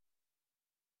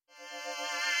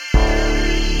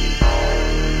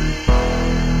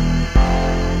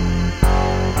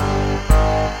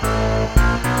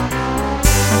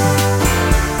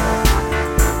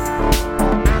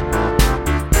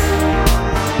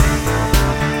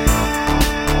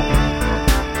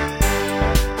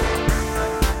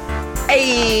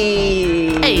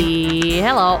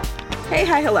hello. Hey,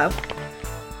 hi, hello.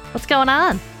 What's going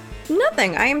on?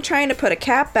 Nothing. I am trying to put a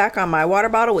cap back on my water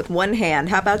bottle with one hand.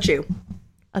 How about you?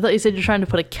 I thought you said you're trying to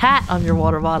put a cat on your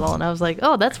water bottle, and I was like,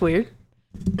 oh, that's weird.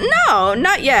 No,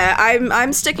 not yet.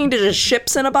 I'm sticking to just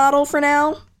ships in a bottle for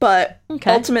now, but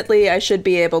ultimately I should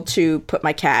be able to put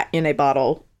my cat in a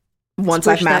bottle once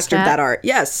I've mastered that art.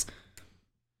 Yes.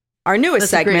 Our newest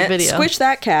segment, Squish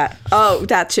That Cat. Oh,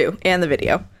 that too, and the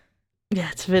video. Yeah,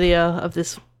 it's a video of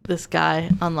this guy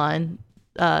online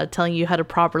telling you how to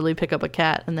properly pick up a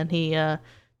cat, and then he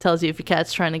tells you if your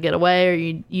cat's trying to get away or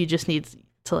you just need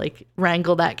to like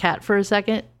wrangle that cat for a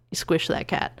second. You squish that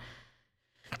cat.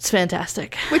 It's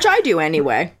fantastic. Which I do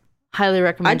anyway. Highly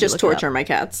recommend. I just torture my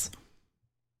cats.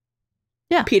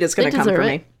 Yeah, PETA's gonna come for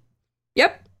me.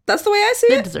 Yep, that's the way I see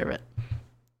it. They deserve it.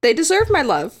 They deserve my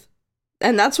love,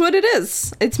 and that's what it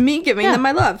is. It's me giving them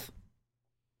my love.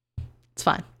 It's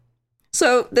fine.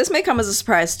 So this may come as a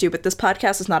surprise to you, but this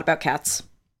podcast is not about cats.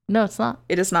 No, it's not.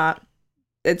 It is not.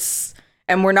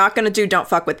 And we're not going to do Don't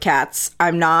Fuck with Cats.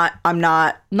 I'm not.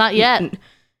 Not yet.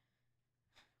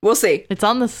 We'll see. It's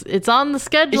on the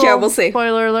schedule. Yeah, we'll see.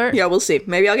 Spoiler alert. Yeah, we'll see.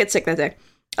 Maybe I'll get sick that day.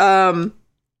 I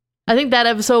think that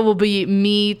episode will be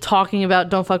me talking about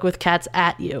Don't Fuck with Cats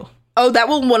at you. Oh, that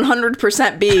will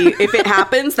 100% be, if it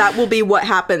happens, that will be what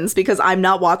happens, because I'm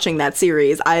not watching that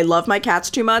series. I love my cats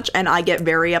too much, and I get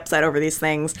very upset over these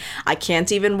things. I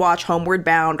can't even watch Homeward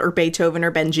Bound, or Beethoven,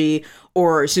 or Benji,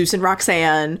 or Zeus and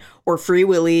Roxanne, or Free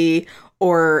Willy,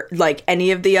 or, like,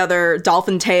 any of the other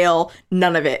Dolphin Tale.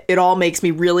 None of it. It all makes me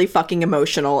really fucking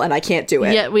emotional, and I can't do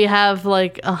it. Yet we have,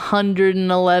 like,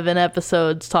 111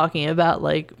 episodes talking about,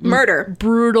 like... murder.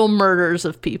 Brutal murders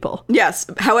of people. Yes.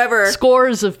 However...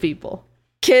 scores of people.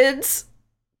 Kids,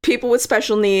 people with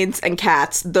special needs, and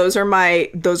cats, those are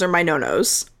my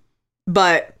no-nos.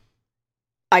 But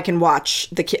I can watch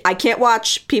I can't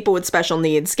watch people with special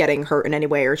needs getting hurt in any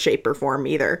way or shape or form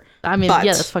either. I mean, yeah,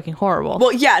 that's fucking horrible.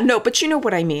 Well, yeah, no, but you know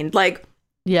what I mean. Like,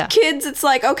 yeah, kids, it's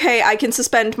like, okay, I can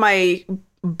suspend my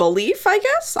belief, I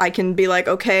guess. I can be like,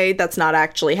 okay, that's not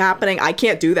actually happening. I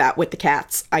can't do that with the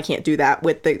cats. I can't do that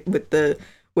with the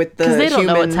because they don't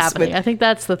know what's happening. I think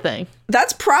that's the thing.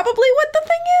 That's probably what the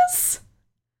thing is.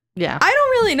 Yeah. I don't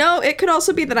really know. It could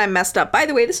also be that I'm messed up. By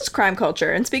the way, this is Crime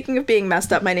Culture. And speaking of being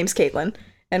messed up, my name's Caitlin.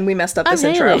 And we messed up this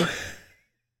intro.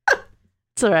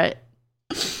 It's all right.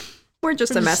 We're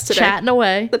just a mess today. Chatting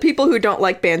away. The people who don't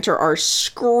like banter are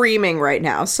screaming right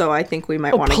now, so I think we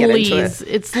might want to get into it.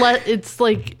 It's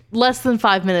like less than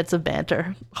 5 minutes of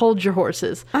banter. Hold your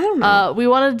horses. I don't know. We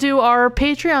want to do our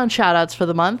Patreon shout-outs for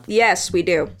the month. Yes, we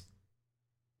do.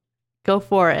 Go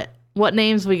for it. What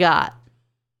names we got?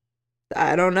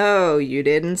 I don't know. You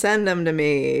didn't send them to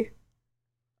me.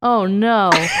 Oh,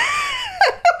 no.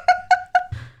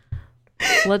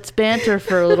 Let's banter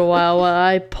for a little while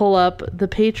I pull up the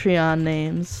Patreon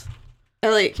names.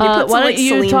 Elliot, can you put some, like,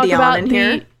 Celine Dion in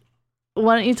here?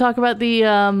 Why don't you talk about the... You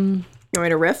want me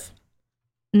to riff?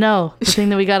 No, the thing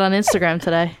that we got on Instagram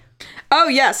today. Oh,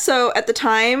 yeah. So at the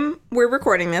time we're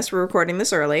recording this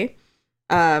early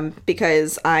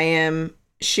because I am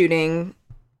shooting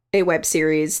a web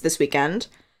series this weekend.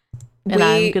 And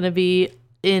I'm going to be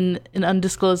in an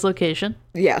undisclosed location.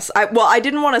 Yes. I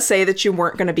didn't want to say that you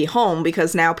weren't going to be home,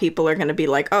 because now people are going to be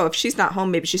like, oh, if she's not home,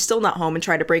 maybe she's still not home, and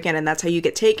try to break in, and that's how you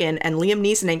get taken, and Liam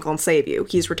Neeson ain't going to save you.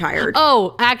 He's retired.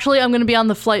 Oh, actually, I'm going to be on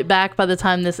the flight back by the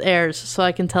time this airs, so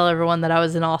I can tell everyone that I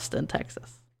was in Austin,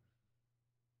 Texas.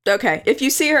 Okay. If you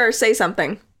see her, say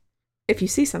something. If you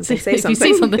see something, say something. If you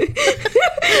see something.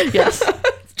 Yes.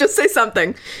 Just say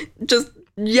something. Just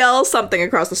yell something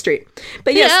across the street.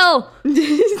 But yes. Yell!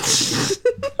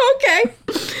 Okay.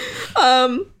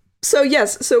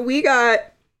 So we got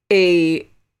a...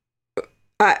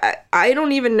 I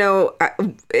don't even know.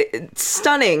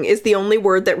 Stunning is the only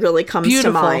word that really comes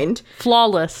to mind.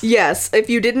 Flawless. Yes. If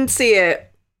you didn't see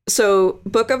it, so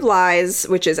Book of Lies,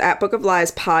 which is at Book of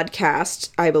Lies podcast,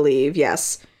 I believe,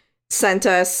 yes, tagged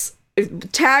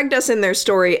us in their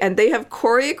story, and they have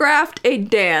choreographed a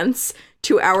dance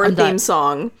to our theme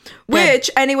song, which,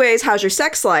 anyways, How's Your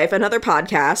Sex Life, another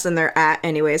podcast, and they're at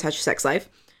anyways, How's Your Sex Life.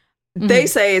 They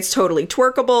say it's totally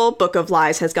twerkable. Book of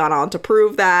Lies has gone on to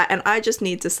prove that. And I just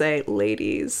need to say,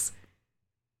 ladies,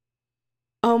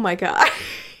 oh my God.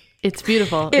 It's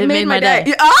beautiful. It made my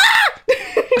day.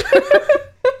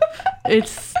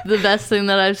 It's the best thing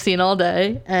that I've seen all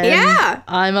day. And yeah.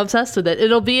 I'm obsessed with it.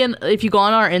 It'll be if you go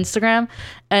on our Instagram,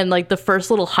 and like the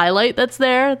first little highlight that's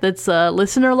there, that's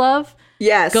listener love.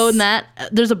 Yes. Go in that.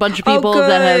 There's a bunch of people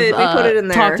that have we put it in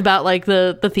there. Talked about like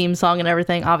the theme song and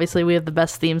everything. Obviously, we have the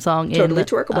best theme song totally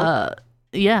twerkable.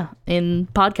 in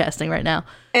podcasting right now.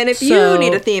 And if you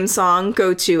need a theme song,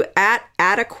 go to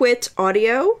 @Adequate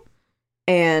Audio,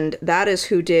 and that is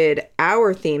who did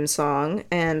our theme song.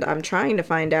 And I'm trying to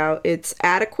find out. It's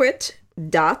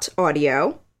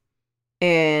adequate.audio,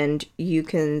 and you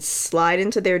can slide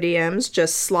into their DMs.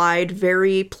 Just slide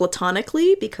very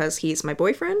platonically because he's my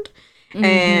boyfriend,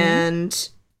 and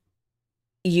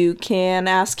you can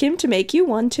ask him to make you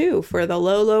one too for the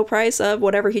low price of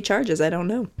whatever he charges. I don't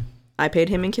know. I paid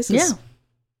him in kisses. Yeah.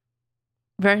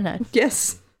 Very nice.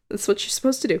 Yes, that's what you're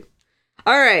supposed to do.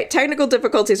 All right, technical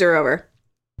difficulties are over.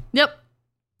 Yep.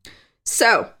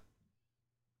 So,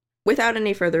 without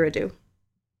any further ado,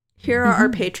 here are our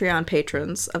Patreon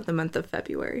patrons of the month of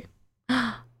February.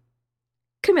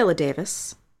 Camilla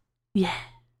Davis. Yeah.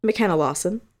 McKenna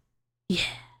Lawson.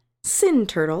 Yeah. Sin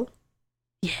Turtle.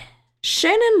 Yeah.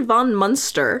 Shannon von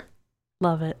Munster.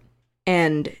 Love it.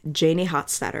 And Janie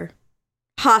Hostetter.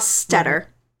 Hostetter.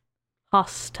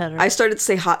 I started to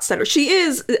say Hostetter. She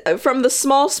is, from the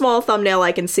small thumbnail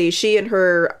I can see, she and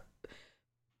her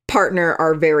partner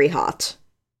are very hot.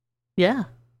 Yeah.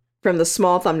 From the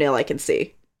small thumbnail I can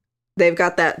see. They've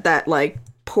got that like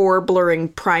pore blurring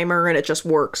primer and it just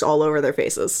works all over their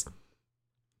faces.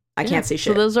 I can't see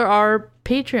shit. So those are our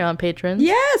Patreon patrons.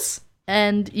 Yes.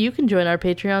 And you can join our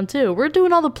Patreon too. We're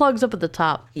doing all the plugs up at the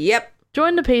top. Yep.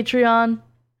 Join the Patreon.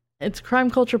 It's Crime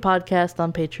Culture Podcast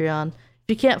on Patreon. If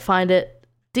you can't find it,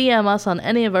 DM us on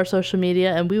any of our social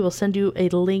media and we will send you a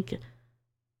link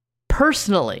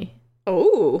personally.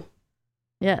 Oh.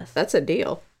 Yes. That's a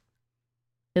deal.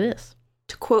 It is.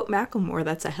 To quote Macklemore,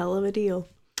 that's a hell of a deal.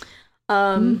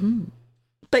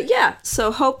 But yeah,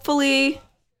 so hopefully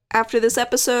after this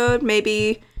episode,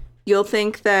 maybe you'll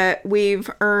think that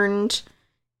we've earned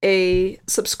a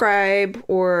subscribe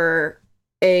or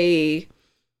a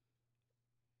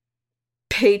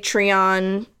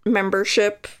Patreon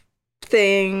membership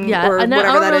thing, or whatever that is.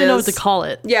 I don't really know what to call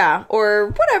it. Yeah, or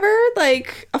whatever,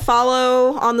 like a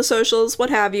follow on the socials, what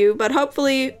have you. But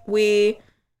hopefully we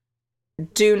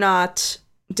do not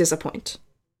disappoint.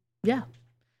 Yeah.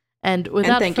 And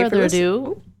without further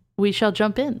ado, we shall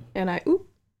jump in. And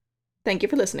thank you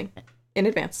for listening in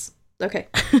advance. Okay,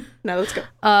 now let's go.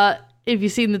 If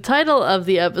you've seen the title of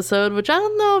the episode, which I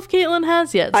don't know if Caitlin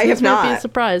has yet, so I have not. Might be a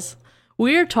surprise.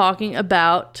 We're talking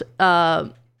about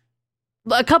a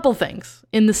couple things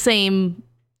in the same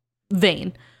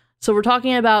vein. So we're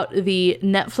talking about the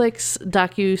Netflix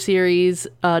docuseries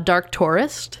Dark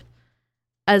Tourist,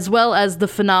 as well as the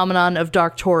phenomenon of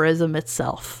dark tourism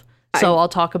itself. So I'll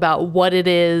talk about what it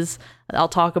is. I'll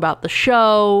talk about the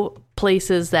show,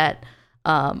 places that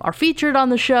are featured on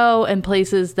the show, and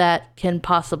places that can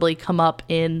possibly come up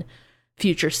in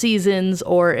future seasons,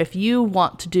 or if you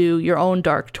want to do your own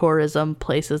dark tourism,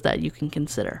 places that you can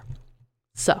consider.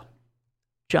 So,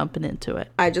 jumping into it.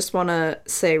 I just want to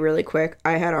say really quick,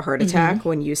 I had a heart attack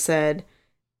when you said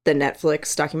the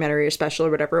Netflix documentary or special or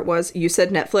whatever it was. You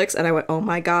said Netflix, and I went, oh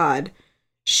my god,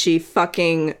 she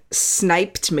fucking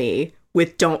sniped me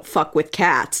with Don't Fuck with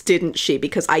Cats, didn't she?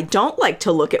 Because I don't like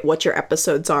to look at what your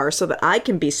episodes are so that I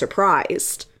can be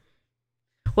surprised.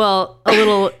 Well, a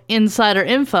little insider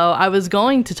info, I was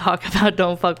going to talk about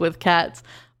Don't Fuck with Cats,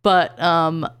 but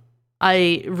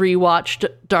I rewatched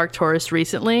Dark Tourist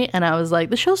recently, and I was like,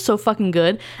 the show's so fucking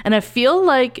good, and I feel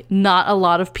like not a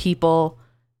lot of people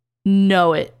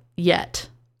know it yet.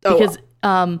 Because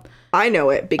I know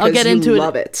it because you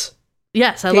love it.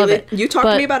 Yes, I love it. You talk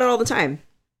to me about it all the time.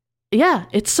 Yeah,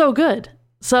 it's so good.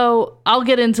 So I'll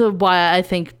get into why I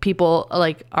think people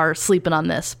are sleeping on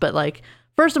this, but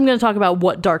first, I'm going to talk about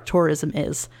what dark tourism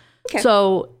is. Okay.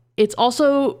 So it's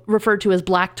also referred to as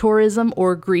black tourism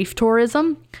or grief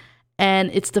tourism,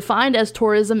 and it's defined as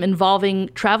tourism involving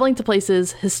traveling to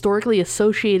places historically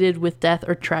associated with death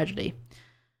or tragedy.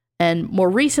 And more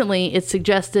recently, it's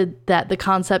suggested that the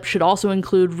concept should also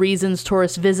include reasons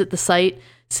tourists visit the site,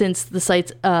 since the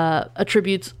site's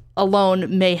attributes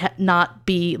alone may not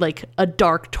be a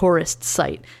dark tourist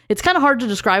site. It's kind of hard to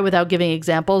describe without giving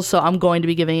examples, so I'm going to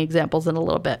be giving examples in a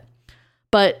little bit.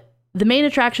 But the main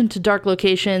attraction to dark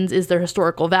locations is their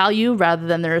historical value rather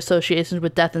than their associations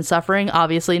with death and suffering.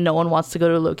 Obviously, no one wants to go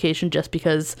to a location just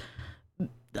because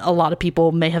a lot of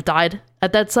people may have died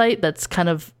at that site. That's kind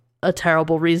of a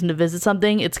terrible reason to visit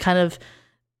something. It's kind of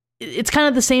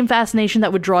the same fascination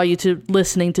that would draw you to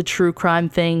listening to true crime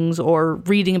things or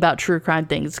reading about true crime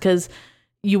things, because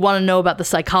you want to know about the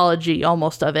psychology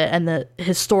almost of it and the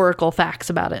historical facts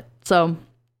about it. So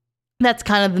that's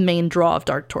kind of the main draw of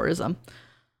dark tourism.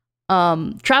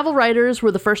 Travel writers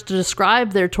were the first to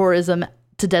describe their tourism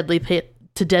to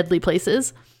deadly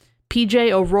places.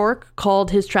 PJ O'Rourke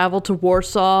called his travel to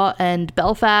Warsaw and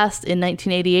Belfast in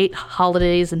 1988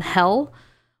 holidays in hell.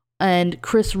 And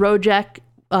Chris Rojek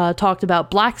talked about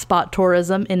black spot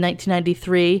tourism in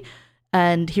 1993,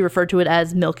 and he referred to it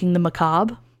as milking the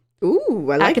macabre. Ooh,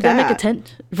 I like academic that.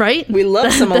 attention, right? We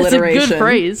love some That's alliteration. a good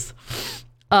phrase.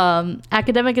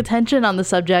 Academic attention on the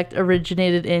subject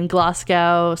originated in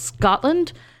Glasgow,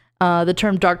 Scotland. The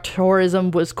term dark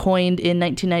tourism was coined in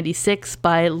 1996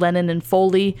 by Lennon and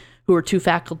Foley, who were two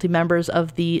faculty members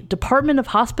of the Department of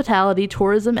Hospitality,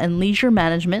 Tourism and Leisure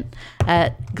Management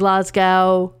at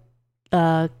Glasgow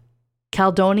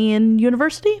Caledonian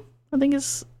University, I think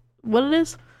is what it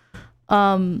is.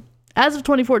 As of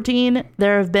 2014,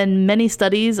 there have been many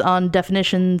studies on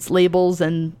definitions, labels,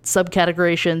 and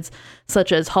subcategories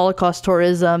such as Holocaust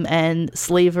tourism and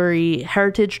slavery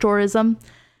heritage tourism.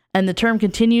 And the term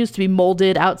continues to be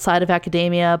molded outside of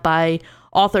academia by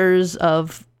authors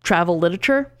of travel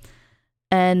literature.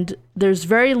 And there's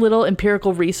very little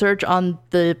empirical research on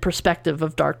the perspective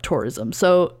of dark tourism.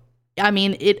 So, I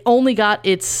mean, it only got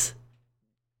its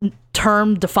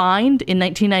term defined in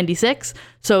 1996,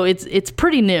 so it's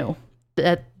pretty new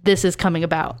that this is coming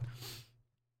about.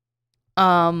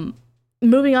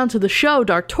 Moving on to the show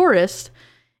Dark Tourist,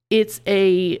 it's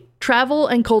a travel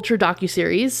and culture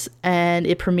docuseries, and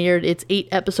it premiered its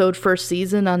 8-episode first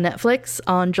season on Netflix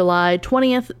on July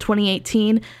 20th,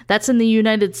 2018. That's in the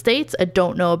United States. I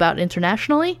don't know about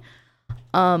internationally,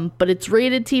 but it's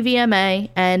rated TVMA,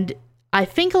 and I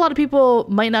think a lot of people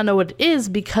might not know what it is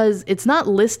because it's not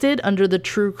listed under the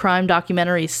true crime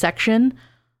documentary section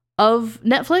of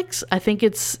Netflix. I think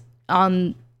it's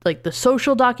on like the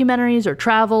social documentaries or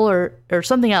travel or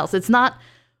something else. It's not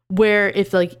where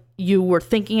if like you were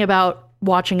thinking about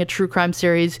watching a true crime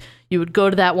series, you would go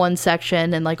to that one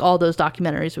section and like all those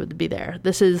documentaries would be there.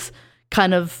 This is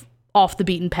kind of off the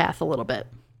beaten path a little bit,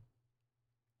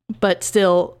 but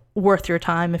still worth your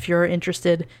time if you're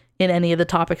interested in any of the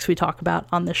topics we talk about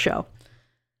on this show.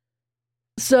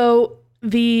 So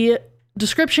the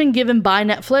description given by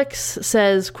Netflix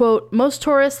says, quote, most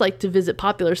tourists like to visit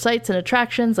popular sites and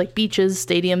attractions like beaches,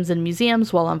 stadiums, and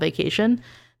museums while on vacation.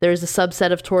 There is a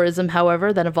subset of tourism,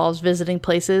 however, that involves visiting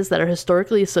places that are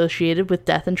historically associated with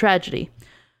death and tragedy.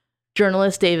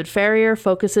 Journalist David Farrier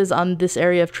focuses on this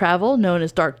area of travel known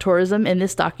as dark tourism in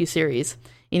this docuseries.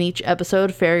 In each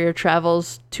episode, Farrier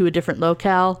travels to a different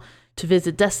locale to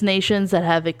visit destinations that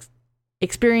have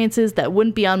experiences that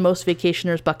wouldn't be on most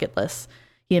vacationers' bucket lists.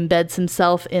 He embeds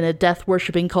himself in a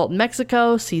death-worshipping cult in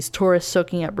Mexico, sees tourists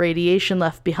soaking up radiation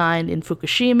left behind in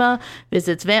Fukushima,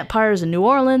 visits vampires in New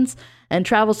Orleans, and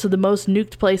travels to the most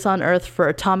nuked place on Earth for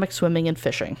atomic swimming and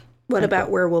fishing. What about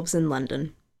werewolves in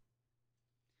London?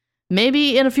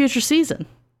 Maybe in a future season.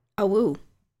 Oh, woo.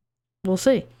 We'll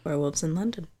see. Werewolves in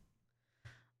London.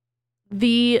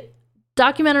 The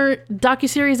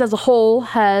docuseries as a whole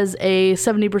has a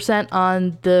 70%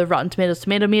 on the Rotten Tomatoes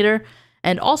tomato meter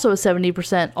and also a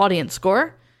 70% audience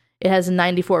score. It has a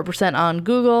 94% on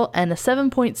Google and a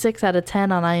 7.6 out of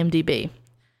 10 on IMDb.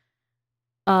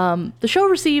 The show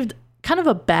received kind of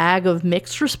a bag of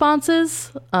mixed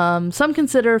responses. Some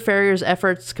consider Farrier's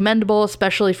efforts commendable,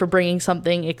 especially for bringing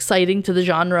something exciting to the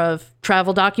genre of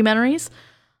travel documentaries.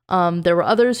 There were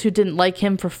others who didn't like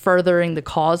him for furthering the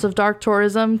cause of dark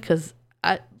tourism because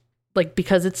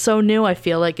it's so new. I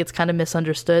feel like it's kind of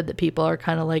misunderstood that people are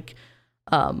kind of like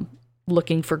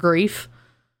looking for grief.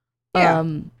 Yeah.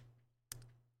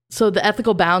 So the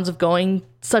ethical bounds of going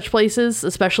such places,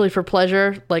 especially for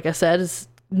pleasure, like I said,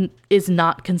 is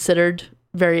not considered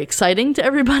very exciting to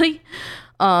everybody.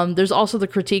 There's also the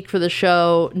critique for the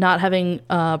show not having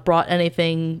brought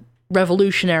anything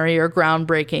revolutionary or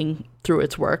groundbreaking through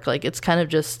its work. Like it's kind of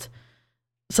just,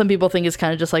 some people think it's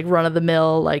kind of just like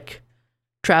run-of-the-mill like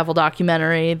travel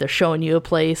documentary. They're showing you a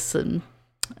place and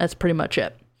that's pretty much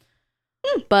it.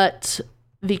 But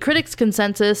the critics'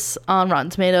 consensus on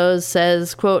Rotten Tomatoes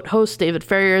says, quote, host David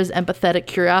Farrier's empathetic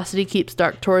curiosity keeps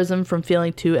dark tourism from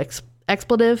feeling too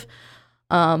expletive,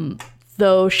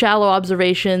 though shallow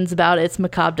observations about its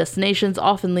macabre destinations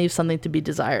often leave something to be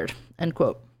desired, end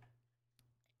quote.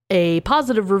 A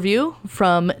positive review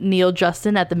from Neil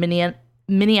Justin at the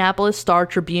Minneapolis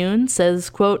Star-Tribune says,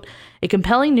 quote, a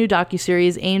compelling new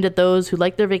docuseries aimed at those who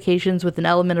like their vacations with an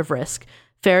element of risk.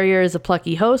 Farrier is a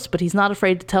plucky host, but he's not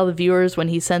afraid to tell the viewers when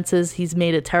he senses he's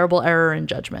made a terrible error in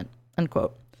judgment,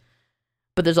 unquote.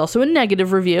 But there's also a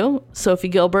negative review. Sophie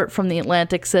Gilbert from The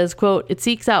Atlantic says, quote, it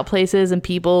seeks out places and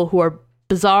people who are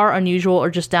bizarre, unusual, or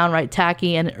just downright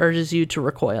tacky, and it urges you to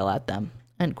recoil at them,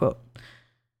 end quote.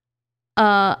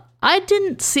 I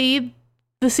didn't see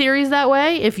the series that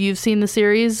way. If you've seen the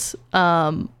series,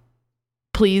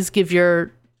 please give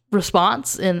your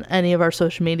response in any of our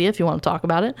social media if you want to talk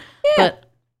about it. Yeah. But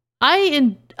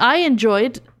I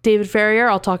enjoyed David Farrier.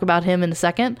 I'll talk about him in a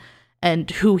second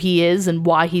and who he is and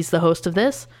why he's the host of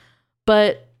this.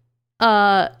 But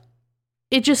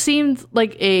it just seemed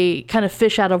like a kind of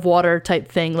fish out of water type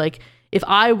thing. Like, if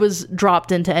I was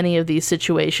dropped into any of these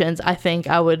situations, I think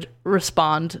I would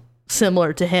respond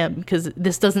similar to him, because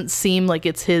this doesn't seem like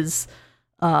it's his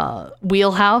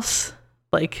wheelhouse.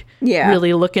 Like,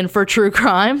 really looking for true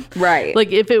crime. Right.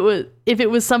 Like, if it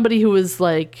was somebody who was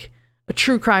like a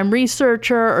true crime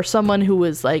researcher or someone who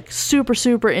was like super,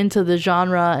 super into the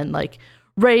genre and like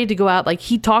ready to go out, like,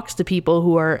 he talks to people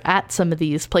who are at some of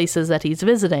these places that he's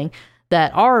visiting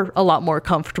that are a lot more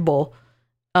comfortable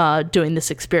doing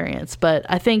this experience. But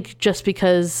I think just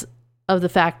because of the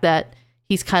fact that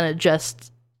he's kind of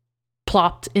just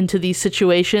plopped into these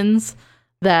situations,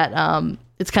 that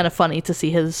it's kind of funny to see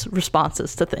his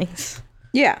responses to things.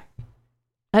 Yeah.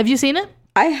 Have you seen it?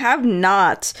 I have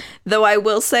not, though I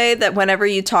will say that whenever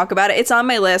you talk about it, it's on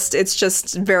my list. It's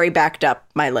just very backed up,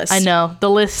 my list. I know. The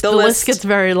list gets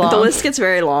very long. The list gets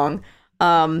very long.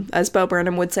 As Bo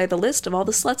Burnham would say, the list of all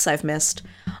the sluts I've missed.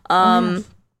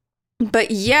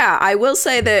 But yeah, I will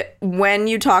say that when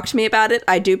you talk to me about it,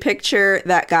 I do picture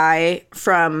that guy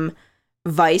from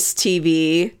Vice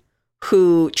TV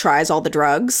who tries all the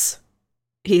drugs.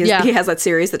 He has that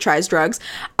series that tries drugs.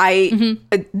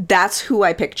 That's who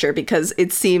I picture, because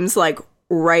it seems like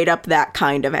right up that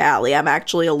kind of alley. I'm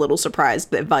actually a little surprised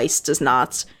that Vice does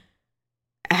not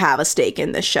have a stake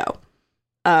in this show.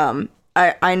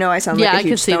 I know I sound like a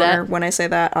huge stoner when I say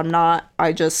that. I'm not.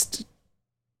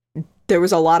 There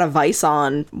was a lot of Vice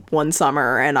on one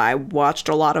summer, and I watched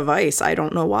a lot of Vice. I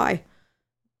don't know why.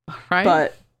 Right.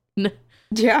 But,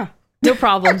 yeah. No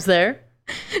problems there.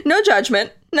 No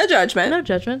judgment. No judgment. No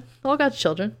judgment. All God's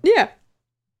children. Yeah.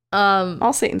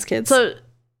 All Satan's kids. So,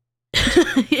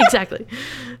 exactly.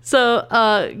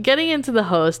 So, getting into the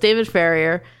host, David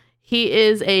Farrier, he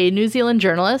is a New Zealand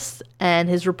journalist, and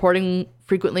his reporting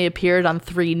frequently appeared on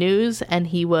 3 News, and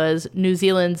he was New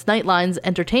Zealand's Nightline's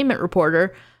entertainment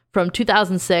reporter from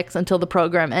 2006 until the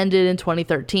program ended in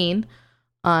 2013.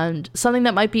 And something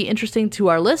that might be interesting to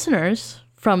our listeners,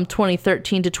 from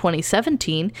 2013 to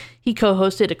 2017, he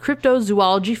co-hosted a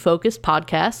cryptozoology-focused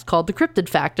podcast called The Cryptid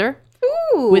Factor.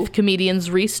 Ooh. With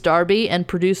comedians Rhys Darby and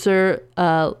producer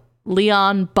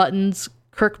Leon Buttons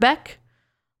Kirkbeck.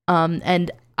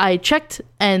 And I checked,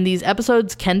 and these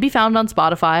episodes can be found on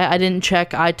Spotify. I didn't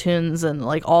check iTunes and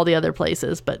like all the other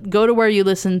places, but go to where you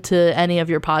listen to any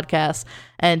of your podcasts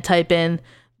and type in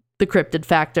The Cryptid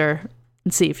Factor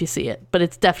and see if you see it. But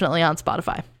it's definitely on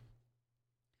Spotify.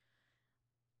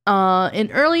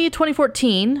 In early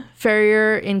 2014,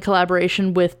 Farrier, in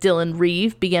collaboration with Dylan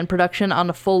Reeve, began production on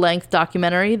a full-length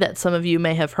documentary that some of you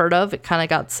may have heard of. It kind of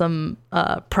got some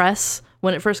press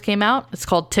when it first came out. It's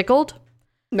called Tickled.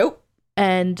 Nope.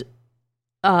 And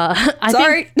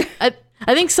I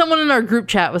think someone in our group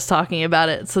chat was talking about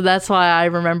it, so that's why I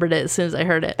remembered it as soon as I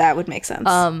heard it. That would make sense.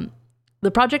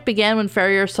 The project began when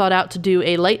Farrier sought out to do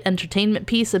a light entertainment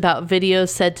piece about videos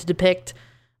said to depict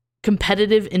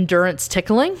competitive endurance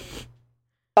tickling.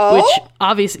 Oh? Which,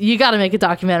 obviously, you got to make a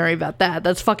documentary about that.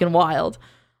 That's fucking wild.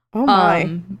 Oh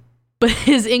my. But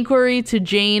his inquiry to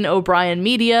Jane O'Brien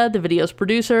Media, the video's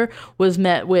producer, was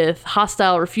met with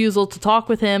hostile refusal to talk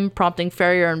with him, prompting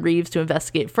Farrier and Reeves to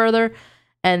investigate further.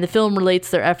 And the film relates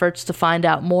their efforts to find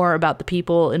out more about the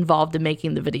people involved in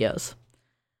making the videos.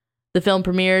 The film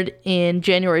premiered in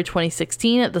January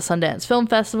 2016 at the Sundance Film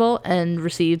Festival and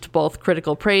received both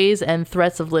critical praise and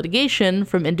threats of litigation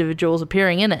from individuals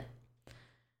appearing in it.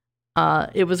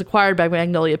 It was acquired by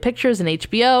Magnolia Pictures and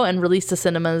HBO and released to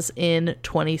cinemas in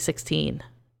 2016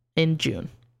 in June.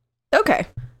 Okay.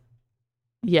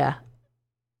 Yeah.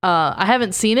 I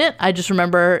haven't seen it. I just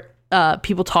remember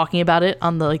people talking about it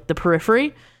on the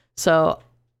periphery. So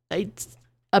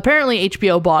apparently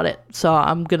HBO bought it. So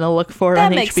I'm going to look for it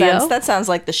on HBO. That makes sense. That sounds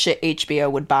like the shit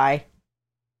HBO would buy.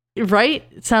 Right?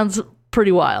 It sounds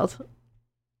pretty wild.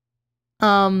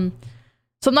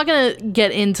 So I'm not going to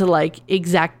get into like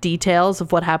exact details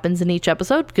of what happens in each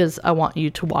episode because I want you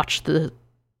to watch the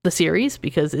series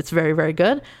because it's very, very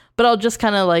good. But I'll just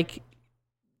kind of like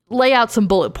lay out some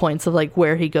bullet points of like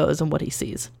where he goes and what he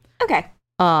sees. Okay.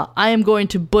 I am going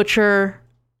to butcher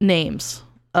names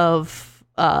of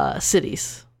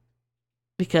cities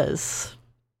because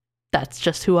that's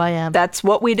just who I am. That's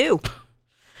what we do.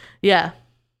 Yeah.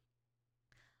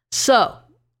 So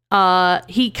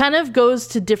he kind of goes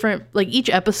to different, like each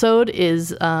episode is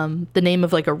the name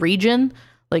of like a region.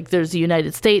 Like there's the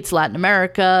United States, Latin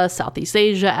America, Southeast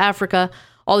Asia, Africa,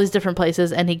 all these different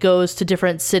places, and he goes to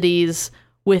different cities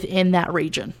within that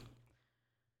region.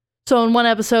 So in one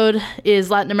episode is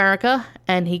Latin America,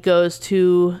 and he goes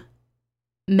to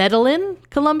Medellin,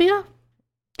 Colombia.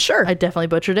 Sure. I definitely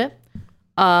butchered it.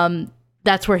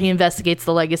 That's where he investigates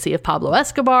the legacy of Pablo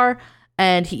Escobar,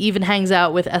 and he even hangs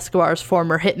out with Escobar's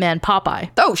former hitman, Popeye.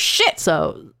 Oh, shit.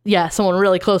 So, yeah, someone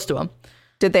really close to him.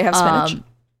 Did they have spinach?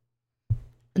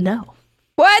 No.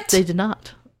 What? They did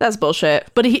not. That's bullshit.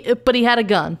 But he had a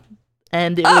gun,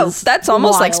 and it was that's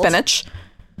almost wild. like spinach.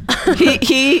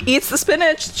 he eats the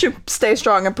spinach to stay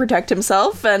strong and protect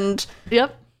himself, and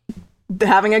Yep.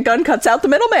 having a gun cuts out the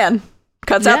middleman.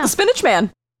 Cuts out the spinach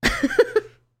man.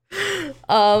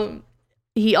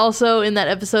 He also, in that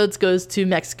episode, goes to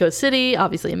Mexico City,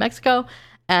 obviously in Mexico,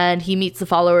 and he meets the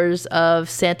followers of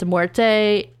Santa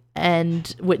Muerte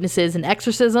and witnesses an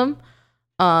exorcism.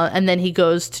 And then he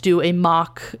goes to do a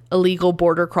mock illegal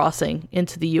border crossing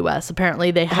into the U.S.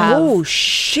 Apparently, they have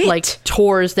like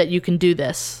tours that you can do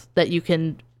this, that you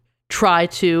can try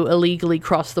to illegally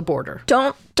cross the border.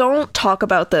 Don't talk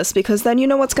about this, because then you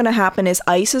know what's going to happen is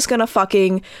ICE is going to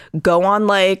fucking go on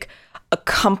like a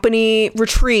company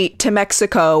retreat to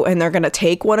Mexico, and they're going to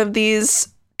take one of these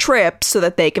trips so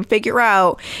that they can figure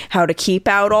out how to keep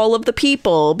out all of the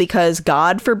people, because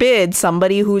God forbid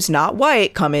somebody who's not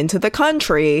white come into the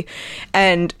country.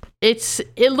 And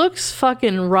it looks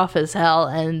fucking rough as hell,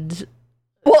 and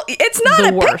well, it's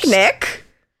not a picnic.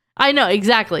 I know,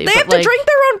 exactly. They have to drink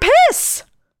their own piss.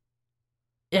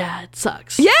 Yeah, it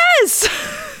sucks. Yes.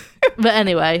 But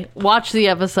anyway, watch the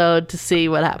episode to see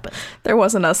what happens. There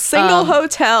wasn't a single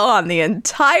hotel on the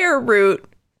entire route.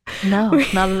 No,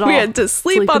 not at all. We had to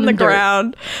sleep on the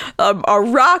ground. A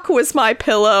rock was my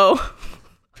pillow.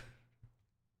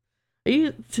 Are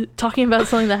you talking about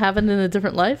something that happened in a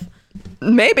different life?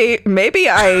 Maybe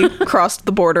I crossed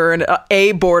the border in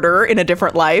a border in a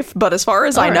different life, but as far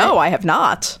as I know, I have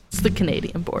not. It's the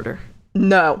Canadian border.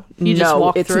 No, just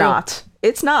walk it's through? not.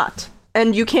 It's not.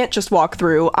 And you can't just walk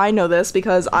through. I know this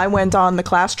because I went on the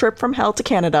class trip from hell to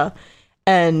Canada,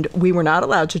 and we were not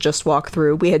allowed to just walk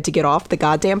through. We had to get off the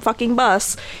goddamn fucking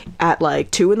bus at like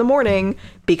 2 a.m.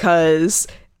 because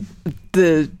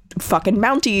the fucking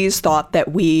Mounties thought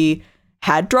that we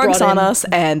had drugs on us.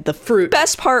 And the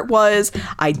best part was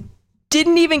I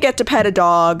didn't even get to pet a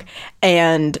dog,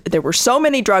 and there were so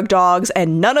many drug dogs,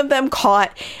 and none of them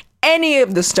caught any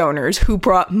of the stoners who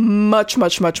brought much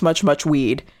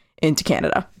weed into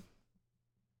Canada.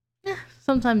 Yeah,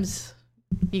 sometimes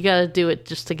you gotta do it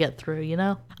just to get through, you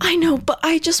know? I know, but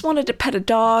I just wanted to pet a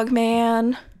dog,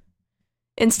 man.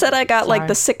 Instead, I got like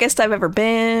the sickest I've ever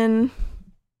been.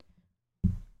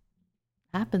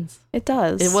 Happens. It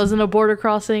does. It wasn't a border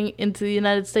crossing into the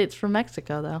United States from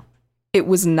Mexico, though. It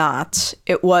was not.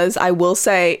 It was, I will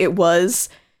say, it was,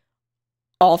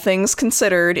 all things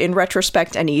considered, in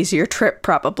retrospect, an easier trip,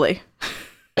 probably.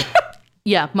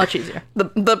 Yeah, much easier.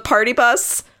 The party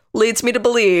bus leads me to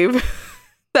believe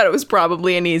that it was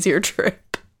probably an easier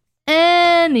trip.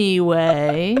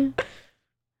 Anyway,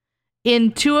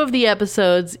 in 2 of the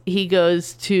episodes, he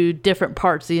goes to different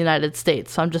parts of the United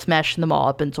States, so I'm just mashing them all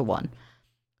up into one.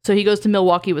 So he goes to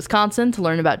Milwaukee, Wisconsin to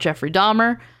learn about Jeffrey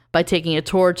Dahmer by taking a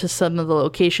tour to some of the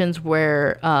locations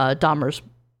where Dahmer's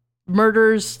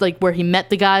murders, like where he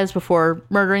met the guys before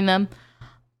murdering them.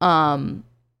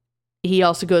 He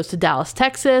also goes to Dallas,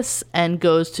 Texas, and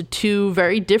goes to 2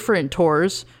 very different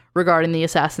tours regarding the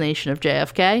assassination of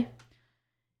JFK.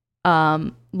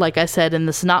 Like I said in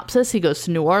the synopsis, he goes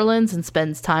to New Orleans and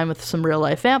spends time with some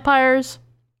real-life vampires.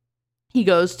 He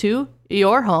goes to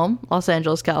your home, Los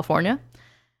Angeles, California,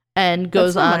 and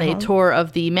goes on a tour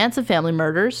of the Manson family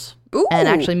murders. Ooh. And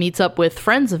actually meets up with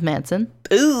friends of Manson.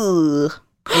 Ooh.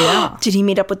 Yeah. Did he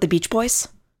meet up with the Beach Boys?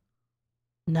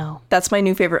 No. That's my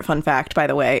new favorite fun fact, by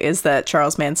the way, is that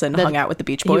Charles Manson hung out with the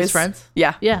Beach Boys. He was friends?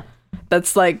 Yeah. Yeah.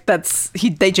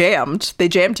 They jammed. They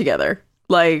jammed together.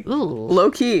 Like,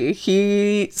 low key.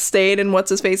 He stayed in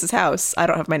What's-His-Face's house. I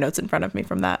don't have my notes in front of me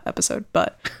from that episode,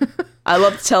 but I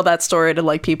love to tell that story to,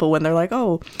 like, people when they're like,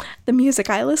 oh, the music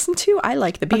I listen to, I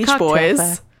like the Beach Boys.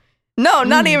 Fact. No,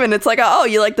 not even. It's like, oh,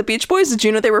 you like the Beach Boys? Did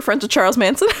you know they were friends with Charles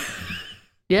Manson?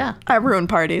 Yeah. I ruin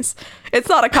parties. It's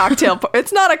not a cocktail.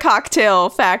 It's not a cocktail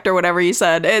fact or whatever you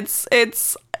said. It's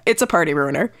a party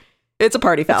ruiner. It's a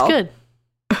party foul. It's good.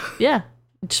 Yeah.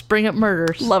 Just bring up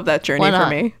murders. Love that journey for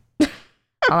me.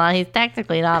 Well, he's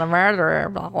technically not a murderer.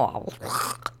 Blah, blah, blah.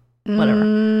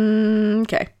 Whatever.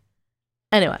 Okay.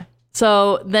 Anyway,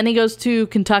 so then he goes to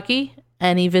Kentucky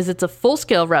and he visits a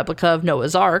full-scale replica of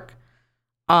Noah's Ark,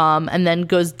 and then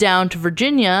goes down to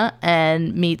Virginia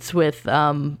and meets with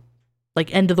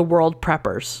like end of the world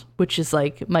preppers, which is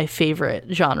like my favorite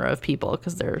genre of people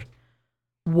because they're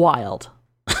wild.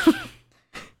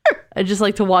 I just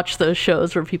like to watch those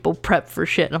shows where people prep for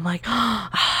shit, and I'm like,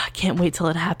 I can't wait till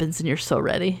it happens, and you're so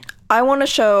ready. I want a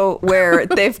show where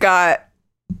they've got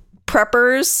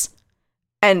preppers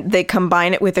and they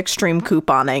combine it with extreme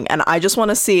couponing, and I just want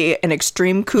to see an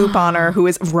extreme couponer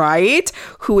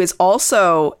who is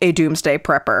also a doomsday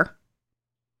prepper.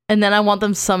 And then I want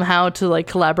them somehow to like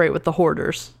collaborate with the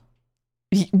hoarders.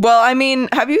 Well, I mean,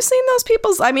 have you seen those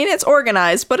people's? I mean, it's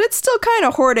organized, but it's still kind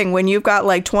of hoarding when you've got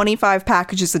like 25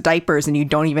 packages of diapers and you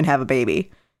don't even have a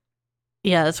baby.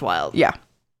 Yeah, that's wild. Yeah.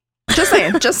 Just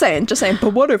saying.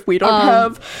 But what if we don't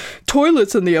have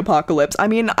toilets in the apocalypse? I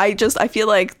mean, I feel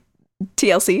like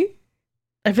TLC.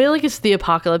 I feel like it's the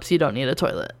apocalypse. You don't need a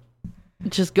toilet.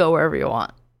 Just go wherever you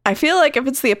want. I feel like if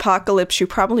it's the apocalypse, you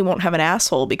probably won't have an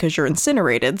asshole because you're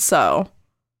incinerated, so.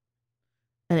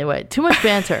 Anyway, too much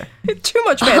banter. Too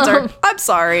much banter. I'm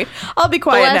sorry. I'll be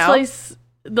quiet now.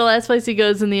 The last place he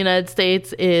goes in the United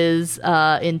States is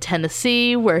in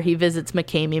Tennessee, where he visits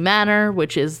McCamey Manor,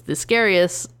 which is the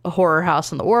scariest horror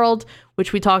house in the world,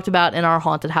 which we talked about in our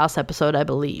haunted house episode, I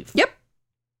believe. Yep.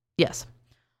 Yes.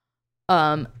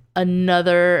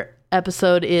 Another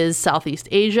episode is Southeast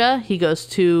Asia. He goes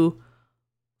to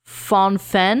Phnom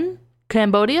Penh,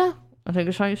 Cambodia. I think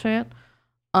that's how you say it.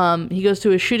 He goes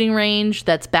to a shooting range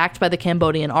that's backed by the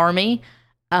Cambodian army,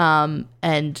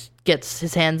 and gets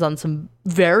his hands on some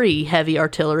very heavy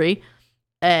artillery.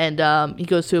 And he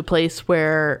goes to a place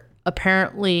where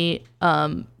apparently,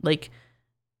 like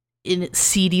in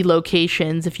seedy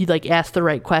locations, if you like ask the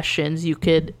right questions, you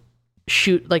could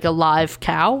shoot like a live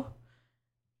cow.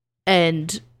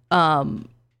 And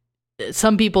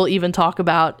some people even talk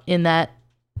about in that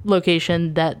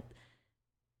location that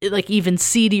like even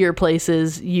seedier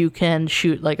places you can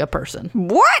shoot like a person.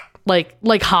 What?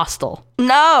 Like hostile.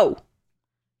 No.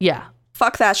 Yeah.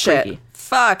 Fuck that shit. Freaky.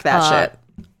 Fuck that shit.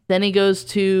 Then he goes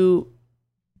to,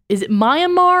 is it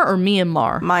Myanmar or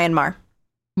Myanmar?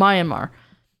 Myanmar.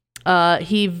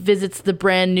 He visits the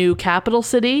brand new capital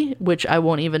city, which I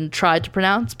won't even try to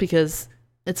pronounce because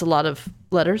it's a lot of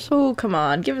letters. Oh, come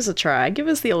on. Give us a try. Give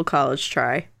us the old college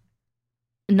try.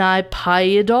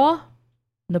 Naypyidaw.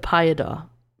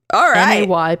 All right.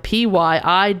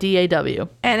 Naypyidaw.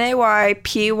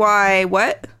 Naypy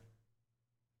what?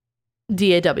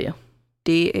 DAW.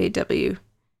 DAW.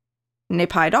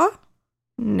 Naypyidaw?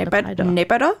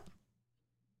 Naypyidaw?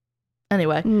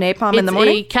 Anyway. Napalm in the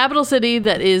morning? It's a capital city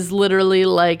that is literally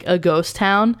like a ghost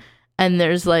town. And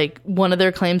there's like one of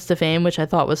their claims to fame, which I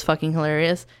thought was fucking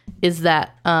hilarious, is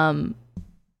that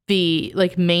the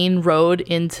like main road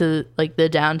into like the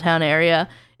downtown area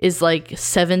is like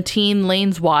 17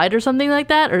 lanes wide or something like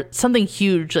that, or something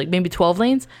huge, like maybe 12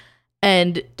 lanes.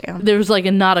 And there's like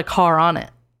not a car on it.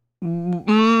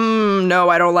 No,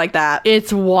 I don't like that.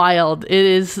 It's wild. It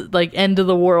is like end of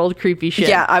the world creepy shit.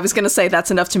 Yeah, I was going to say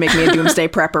that's enough to make me a doomsday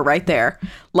prepper right there.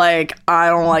 Like, I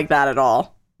don't like that at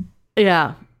all.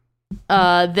 Yeah.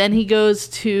 Then he goes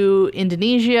to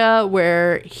Indonesia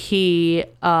where he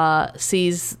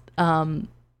sees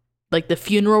like the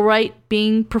funeral rite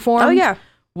being performed. Oh, yeah.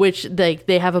 Which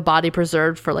they have a body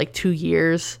preserved for like 2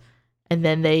 years, and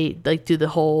then they like do the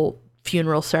whole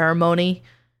funeral ceremony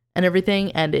and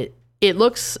everything, and it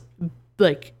looks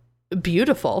like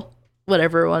beautiful what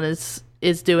everyone is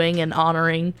doing and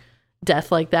honoring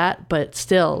death like that, but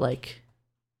still like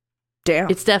damn,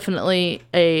 it's definitely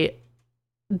a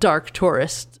dark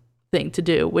tourist thing to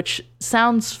do, which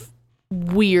sounds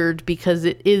weird because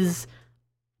it is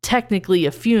technically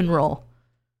a funeral.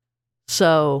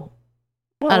 So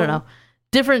I don't know.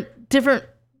 Different.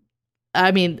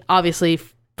 I mean, obviously,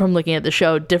 from looking at the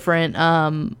show, different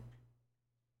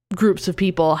groups of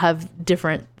people have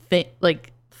different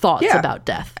thoughts about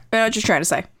death. I know what you're trying to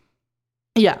say.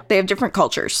 Yeah, they have different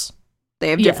cultures. They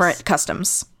have different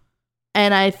customs.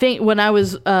 And I think when I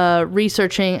was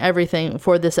researching everything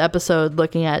for this episode,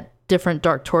 looking at different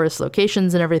dark tourist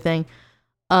locations and everything,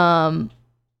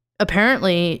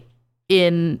 apparently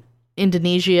in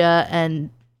Indonesia, and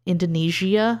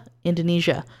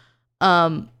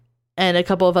a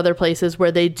couple of other places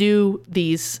where they do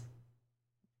these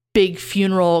big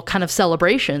funeral kind of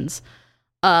celebrations,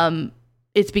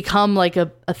 it's become like a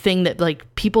thing that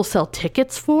like people sell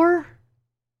tickets for,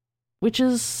 which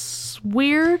is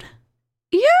weird.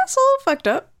 Yeah, it's a little fucked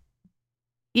up.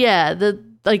 Yeah,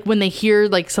 like when they hear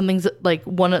like something's like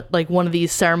one of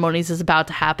these ceremonies is about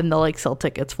to happen, they'll like sell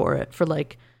tickets for it for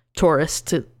like tourists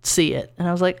to see it. And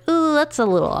I was like, oh, that's a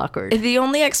little awkward. The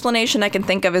only explanation I can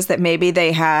think of is that maybe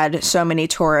they had so many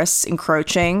tourists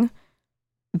encroaching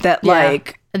that Yeah.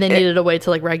 like And they needed a way to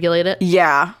like regulate it.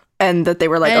 yeah, and that they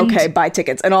were like, And- okay, buy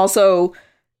tickets. And also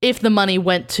If the money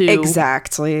went to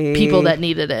exactly people that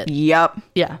needed it. Yep.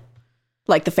 Yeah.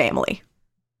 Like the family.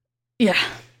 Yeah.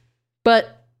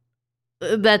 But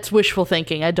that's wishful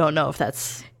thinking. I don't know if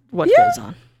that's what goes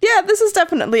on. Yeah, this is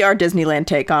definitely our Disneyland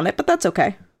take on it, but that's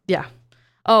okay. Yeah.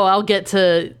 Oh, I'll get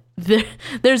to...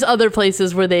 There's other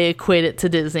places where they equate it to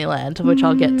Disneyland, which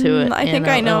I'll get to it I think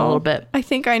in I know a little bit. I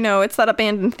think I know. It's that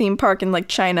abandoned theme park in like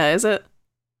China, is it?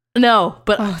 No,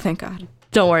 but Oh, thank God.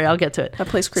 don't worry, I'll get to it. That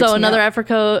place creeps So me another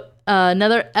out.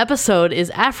 another episode is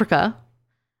Africa,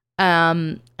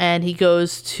 and he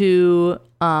goes to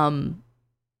Benin,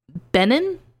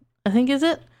 I think is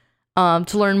it,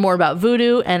 to learn more about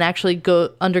voodoo and actually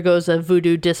undergoes a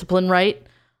voodoo discipline rite.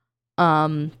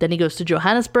 Then he goes to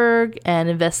Johannesburg and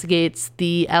investigates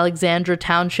the Alexandra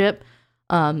Township.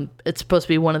 It's supposed to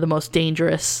be one of the most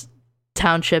dangerous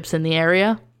townships in the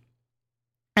area,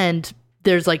 and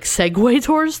there's like Segway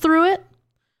tours through it.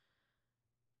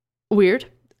 Weird.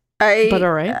 But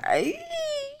all right.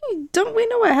 Don't we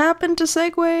know what happened to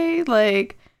Segway?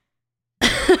 Like,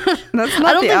 that's not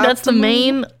I don't think that's the optimal-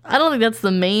 main. I don't think that's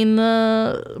the main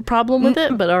problem with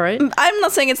it. But all right. I'm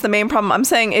not saying it's the main problem. I'm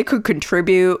saying it could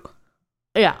contribute.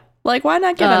 Yeah. Like, why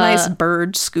not get a nice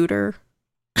bird scooter?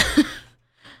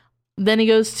 Then he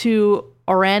goes to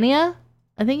Orania,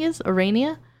 I think it's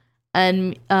Orania,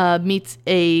 and meets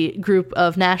a group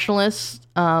of nationalists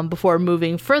before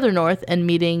moving further north and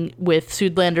meeting with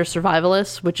Soodlander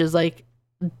survivalists, which is like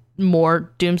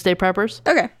more doomsday preppers.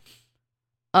 Okay.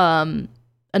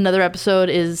 Another episode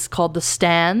is called The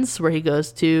Stands, where he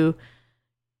goes to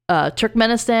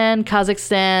Turkmenistan,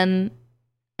 Kazakhstan,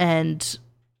 and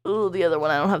the other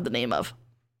one I don't have the name of.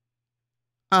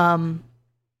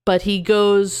 But he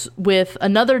goes with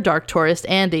another dark tourist,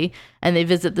 Andy, and they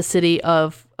visit the city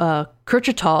of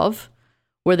Kurchatov,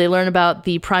 where they learn about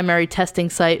the primary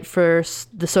testing site for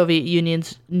the Soviet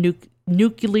Union's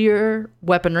nuclear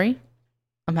weaponry.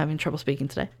 I'm having trouble speaking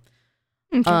today.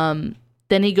 Okay.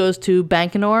 Then he goes to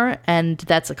Baikonur, and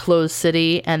that's a closed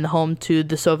city and the home to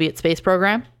the Soviet space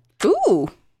program. Ooh.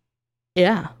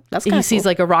 Yeah. That's He kinda sees cool.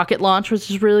 like a rocket launch, which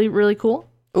is really, really cool.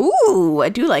 Ooh, I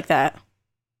do like that.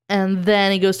 And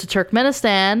then he goes to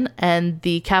Turkmenistan and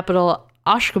the capital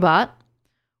Ashgabat,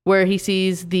 where he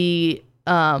sees the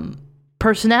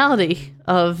personality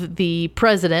of the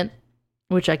president,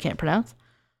 which I can't pronounce,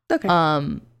 Okay.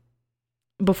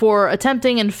 before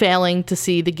attempting and failing to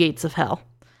see the gates of hell.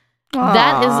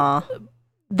 Aw.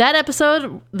 That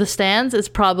episode, The Stands, is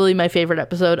probably my favorite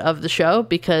episode of the show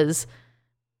because,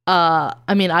 I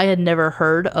mean, I had never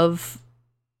heard of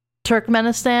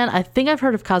Turkmenistan. I think I've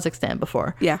heard of Kazakhstan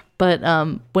before. Yeah. But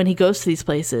when he goes to these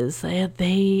places,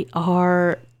 they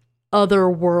are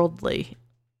otherworldly.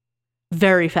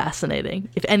 Very fascinating.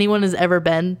 If anyone has ever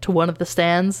been to one of the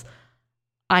stands,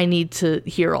 I need to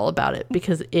hear all about it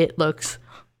because it looks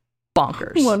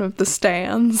bonkers. One of the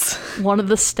stands. One of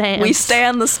the stands. We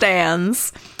stand the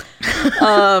stands.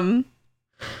 No,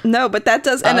 but that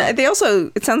does, and they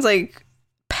also, it sounds like,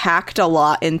 packed a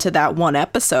lot into that one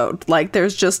episode. Like,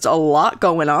 there's just a lot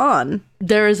going on.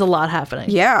 There is a lot happening.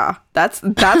 Yeah, that's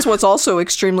what's also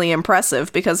extremely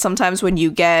impressive, because sometimes when you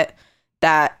get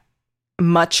that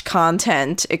much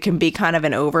content, it can be kind of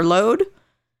an overload.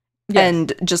 Yes.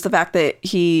 And just the fact that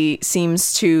he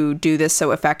seems to do this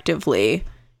so effectively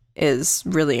is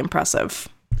really impressive.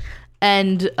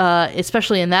 And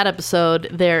especially in that episode,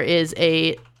 there is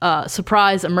a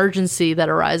surprise emergency that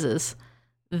arises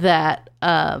that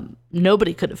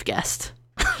nobody could have guessed.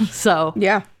 So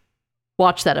Yeah.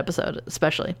 watch that episode,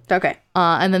 especially. Okay.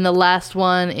 And then the last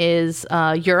one is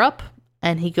Europe,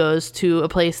 and he goes to a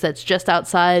place that's just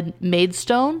outside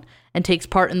Maidstone and takes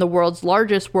part in the world's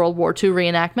largest World War II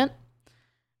reenactment.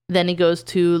 Then he goes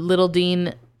to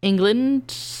Littledean,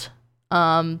 England,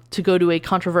 to go to a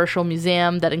controversial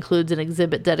museum that includes an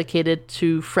exhibit dedicated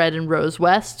to Fred and Rose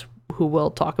West, who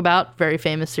we'll talk about, very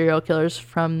famous serial killers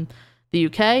from the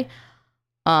UK,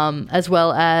 as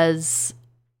well as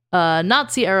a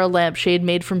Nazi-era lampshade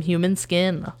made from human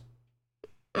skin.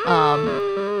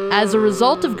 As a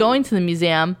result of going to the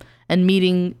museum and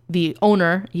meeting the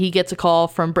owner, he gets a call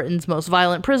from Britain's most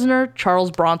violent prisoner,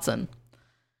 Charles Bronson.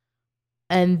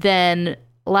 And then,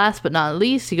 last but not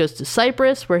least, he goes to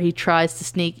Cyprus, where he tries to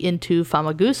sneak into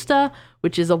Famagusta,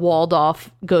 which is a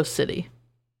walled-off ghost city.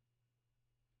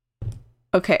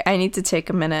 Okay, I need to take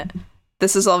a minute.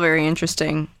 This is all very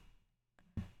interesting.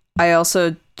 I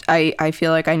also, I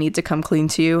feel like I need to come clean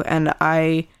to you, and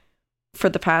I, for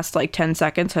the past like 10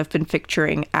 seconds, have been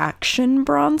picturing Action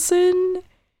Bronson,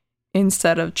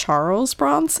 instead of Charles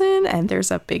Bronson, and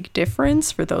there's a big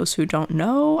difference for those who don't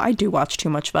know. I do watch too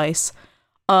much Vice.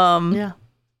 Yeah.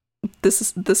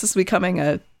 This is becoming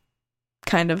a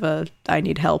kind of a I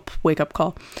need help wake up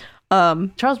call.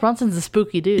 Charles Bronson's a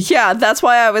spooky dude. Yeah, that's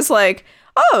why I was like,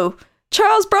 oh,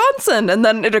 Charles Bronson, and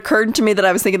then it occurred to me that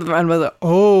I was thinking of the man was like,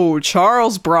 oh,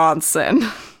 Charles Bronson.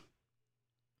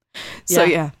 So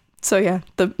yeah,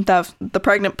 the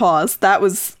pregnant pause, that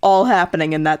was all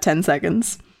happening in that 10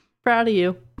 seconds. Proud of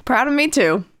you. Proud of me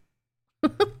too.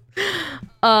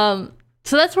 So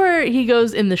that's where he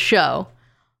goes in the show.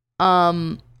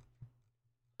 I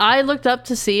looked up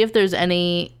to see if there's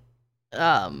any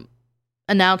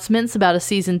announcements about a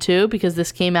season 2 because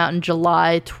this came out in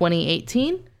July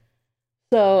 2018.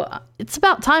 So it's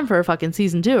about time for a fucking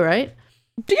season 2, right?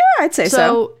 Yeah, I'd say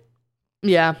so.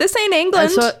 Yeah. This ain't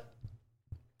England. So,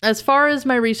 as far as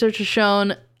my research has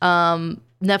shown,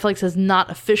 Netflix has not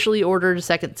officially ordered a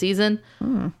second season.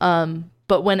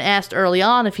 But when asked early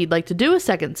on if he'd like to do a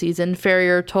second season,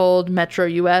 Ferrier told Metro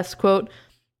US, quote,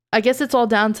 "I guess it's all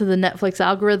down to the Netflix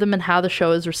algorithm and how the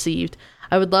show is received.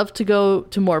 I would love to go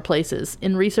to more places.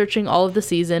 In researching all of the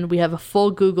season, we have a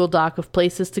full Google Doc of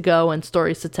places to go and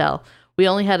stories to tell. We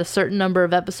only had a certain number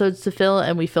of episodes to fill,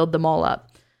 and we filled them all up.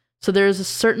 So there's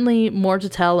certainly more to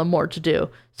tell and more to do.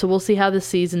 So we'll see how this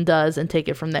season does and take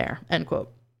it from there," end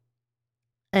quote.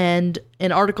 And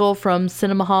an article from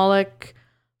Cinemaholic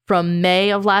from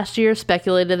May of last year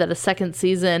speculated that a second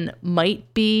season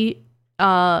might be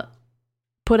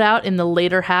put out in the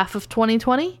later half of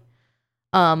 2020.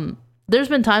 There's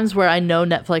been times where I know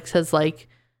Netflix has like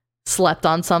slept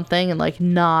on something and like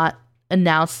not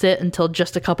announced it until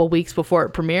just a couple weeks before it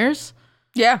premieres.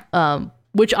 Yeah.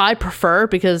 Which I prefer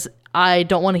because I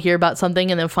don't want to hear about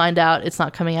something and then find out it's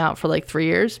not coming out for like 3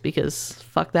 years because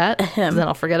fuck that. 'Cause then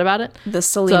I'll forget about it. The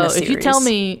Selena So series. if you tell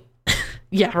me,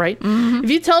 yeah, right. If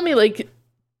you tell me like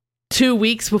 2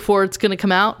 weeks before it's going to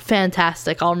come out,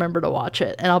 fantastic. I'll remember to watch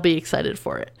it and I'll be excited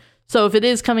for it. So if it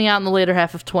is coming out in the later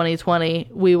half of 2020,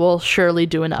 we will surely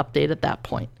do an update at that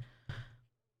point.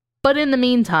 But in the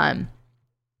meantime,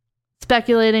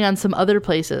 speculating on some other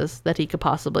places that he could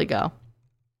possibly go.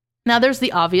 Now, there's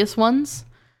the obvious ones.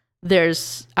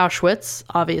 There's Auschwitz,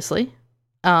 obviously.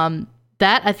 That,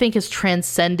 I think, has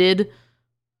transcended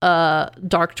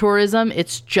dark tourism.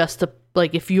 It's just,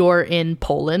 like, if you're in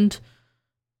Poland,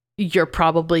 you're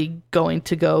probably going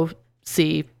to go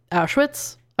see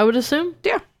Auschwitz, I would assume.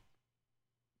 Yeah.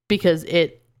 Because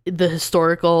the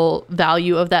historical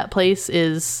value of that place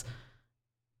is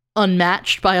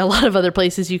unmatched by a lot of other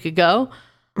places you could go.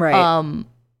 Right.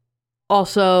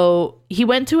 Also, he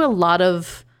went to a lot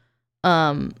of,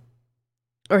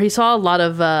 or he saw a lot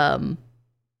of,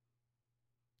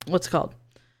 what's it called?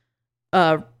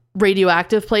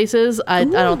 Radioactive places. I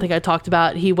don't think I talked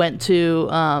about. He went to,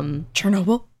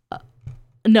 Chernobyl?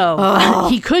 No, Oh.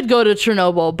 He could go to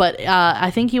Chernobyl, but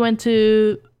I think he went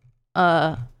to,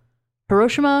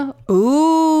 Hiroshima.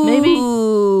 Ooh.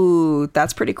 Maybe.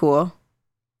 That's pretty cool.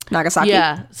 Nagasaki?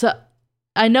 Yeah. So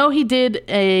I know he did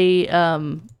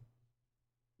a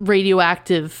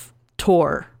radioactive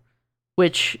tour,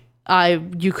 which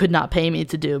you could not pay me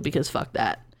to do because fuck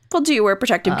that. Well, do you wear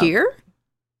protective gear?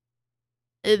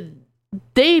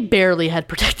 They barely had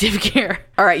protective gear.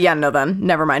 All right, yeah, no then.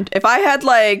 Never mind. If I had,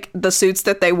 like, the suits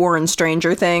that they wore in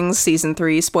Stranger Things, season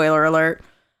 3, spoiler alert,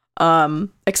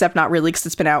 except not really because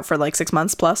it's been out for, like, 6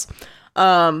 months plus,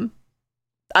 I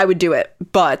would do it.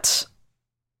 But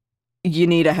you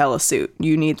need a hella suit.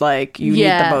 You need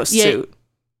the most suit.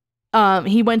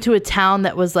 He went to a town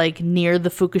that was, like, near the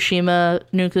Fukushima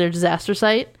nuclear disaster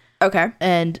site. Okay.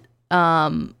 And,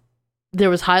 there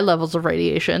was high levels of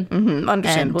radiation. Mm-hmm,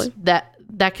 understandably. And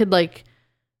that could like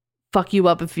fuck you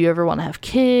up if you ever want to have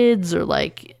kids or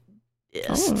like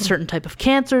certain type of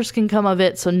cancers can come of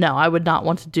it. So no, I would not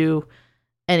want to do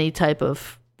any type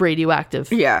of radioactive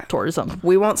tourism.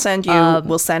 We won't send you.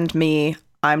 We'll send me.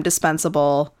 I'm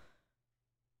dispensable.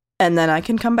 And then I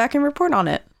can come back and report on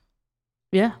it.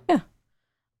 Yeah.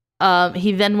 Yeah.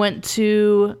 He then went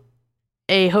to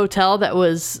a hotel that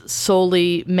was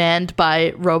solely manned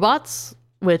by robots,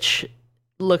 which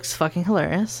looks fucking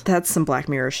hilarious. That's some Black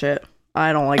Mirror shit.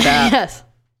 I don't like that. Yes.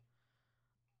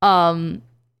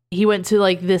 He went to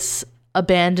like this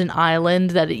abandoned island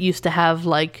that it used to have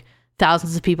like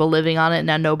thousands of people living on it.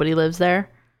 Now nobody lives there.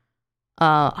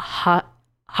 Hashima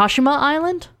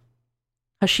Island.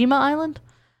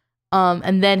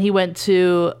 And then he went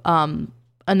to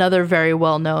another very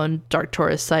well-known dark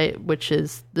tourist site, which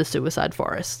is the Suicide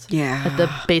Forest. Yeah. At the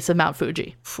base of Mount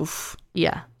Fuji. Oof.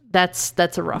 Yeah. That's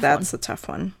a rough one. That's a tough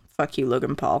one. Fuck you,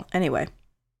 Logan Paul. Anyway.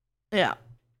 Yeah.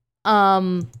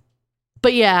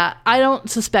 But yeah, I don't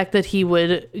suspect that he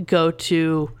would go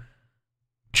to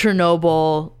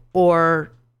Chernobyl,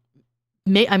 or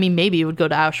maybe he would go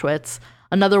to Auschwitz.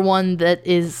 Another one that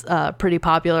is pretty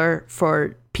popular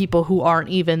for people who aren't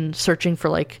even searching for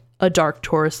like a dark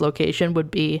tourist location would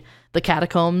be the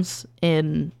catacombs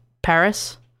in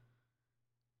Paris,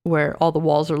 where all the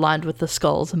walls are lined with the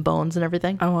skulls and bones and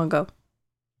everything. I want to go.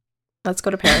 Let's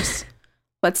go to Paris.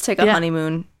 Let's take a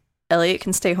honeymoon. Elliot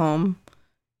can stay home.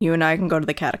 You and I can go to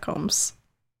the catacombs.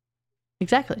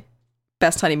 Exactly.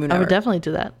 Best honeymoon ever. I would definitely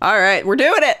do that. All right, we're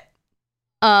doing it.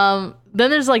 Then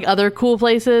there's like other cool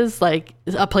places, like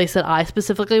a place that I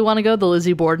specifically want to go, the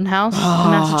Lizzie Borden House in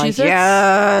Massachusetts.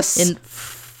 Yes. In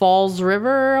Falls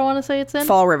River, I want to say it's in.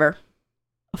 Fall River,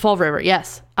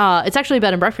 yes. It's actually a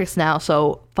bed and breakfast now,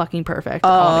 so fucking perfect.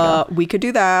 We could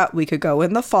do that. We could go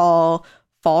in the Fall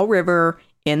River,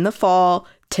 in the fall,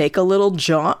 take a little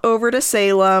jaunt over to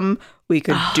Salem. We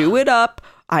could do it up.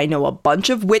 I know a bunch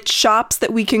of witch shops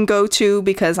that we can go to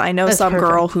because I know some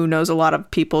girl who knows a lot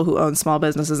of people who own small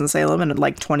businesses in Salem, and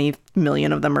like 20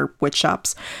 million of them are witch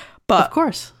shops. But of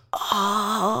course.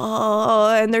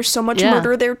 And there's so much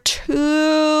murder there too.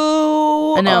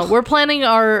 I know. We're planning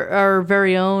our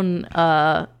very own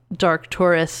dark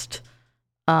tourist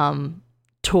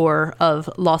tour of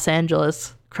Los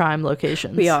Angeles crime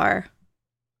locations. We are.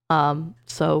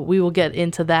 So we will get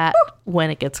into that when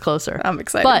it gets closer. I'm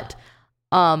excited. But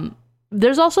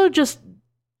there's also just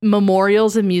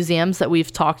memorials and museums that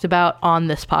we've talked about on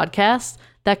this podcast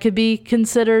that could be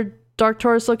considered dark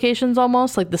tourist locations,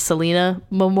 almost like the Selena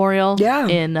Memorial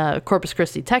in Corpus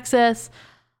Christi, Texas.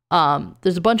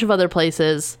 There's a bunch of other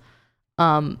places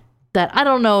that I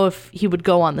don't know if he would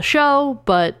go on the show,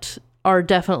 but are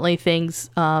definitely things.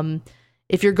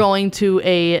 If you're going to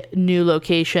a new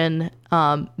location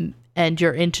and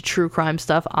you're into true crime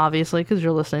stuff, obviously, because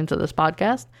you're listening to this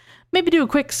podcast, maybe do a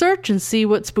quick search and see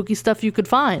what spooky stuff you could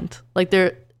find. Like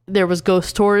there was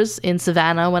ghost tours in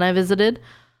Savannah when I visited.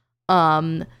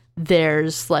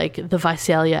 There's like the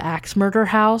Visalia Axe Murder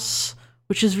House,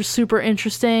 which is super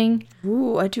interesting.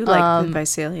 Ooh, I do like the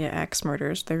Visalia Axe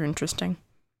murders. They're interesting.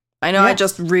 I know I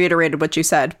just reiterated what you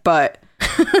said, but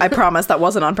I promise that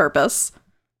wasn't on purpose.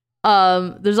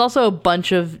 There's also a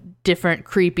bunch of different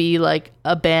creepy, like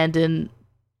abandoned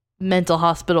mental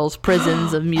hospitals,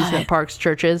 prisons, amusement parks,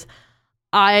 churches.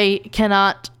 I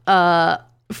cannot,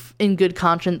 in good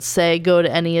conscience, say go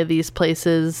to any of these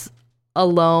places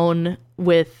alone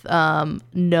with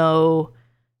no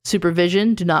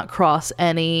supervision. Do not cross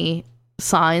any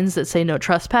signs that say no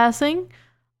trespassing.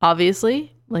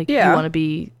 Obviously, like you want to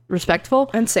be respectful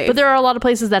and safe. But there are a lot of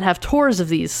places that have tours of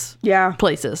these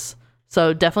places.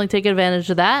 So definitely take advantage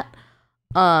of that.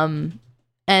 And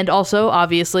also,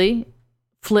 obviously,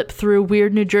 flip through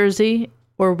Weird New Jersey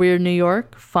or Weird New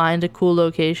York. Find a cool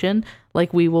location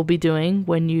like we will be doing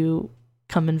when you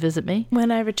come and visit me.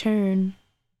 When I return.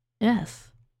 Yes.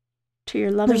 To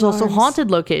your loving There's also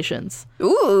haunted locations.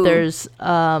 Ooh. There's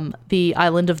the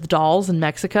Island of the Dolls in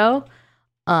Mexico.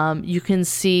 You can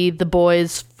see the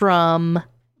boys from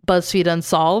BuzzFeed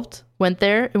Unsolved went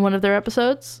there in one of their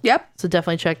episodes. Yep. So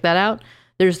definitely check that out.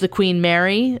 There's the Queen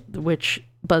Mary, which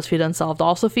BuzzFeed Unsolved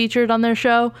also featured on their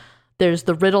show. There's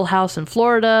the Riddle House in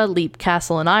Florida, Leap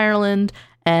Castle in Ireland,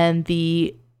 and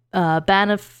the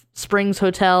Banff Springs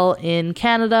Hotel in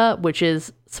Canada, which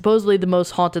is supposedly the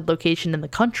most haunted location in the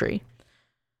country.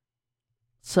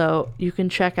 So you can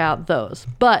check out those.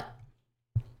 But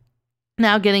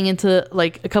now getting into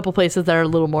like a couple places that are a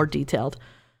little more detailed.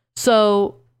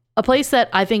 So a place that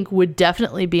I think would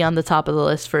definitely be on the top of the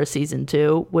list for a season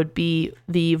 2 would be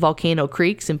the Volcano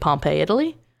Creeks in Pompeii,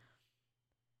 Italy.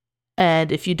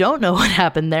 And if you don't know what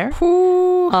happened there,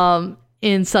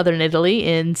 in southern Italy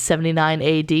in 79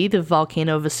 AD, the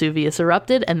volcano Vesuvius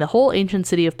erupted and the whole ancient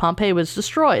city of Pompeii was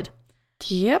destroyed.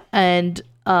 Yep. And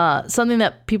something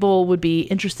that people would be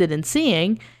interested in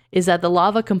seeing is that the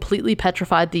lava completely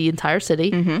petrified the entire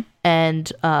city,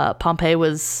 and Pompeii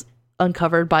was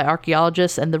uncovered by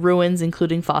archaeologists, and the ruins,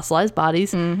 including fossilized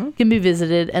bodies, can be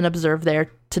visited and observed there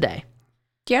today.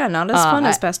 Yeah, not as fun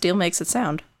as Bastille makes it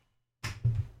sound.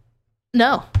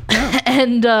 No.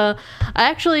 And I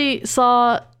actually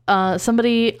saw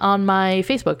somebody on my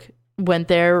Facebook went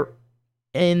there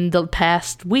in the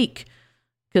past week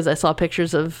because I saw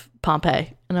pictures of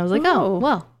Pompeii. And I was like, oh,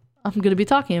 well, I'm going to be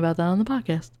talking about that on the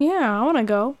podcast. Yeah, I want to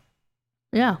go.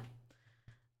 Yeah.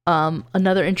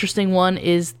 Another interesting one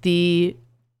is the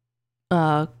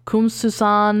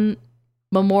Kumsusan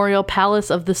Memorial Palace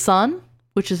of the Sun,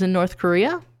 which is in North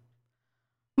Korea.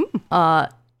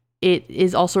 It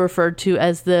is also referred to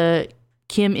as the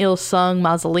Kim Il-sung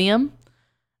Mausoleum.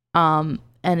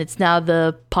 and it's now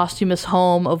the posthumous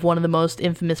home of one of the most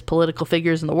infamous political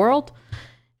figures in the world.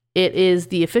 It is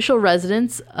the official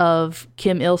residence of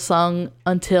Kim Il-sung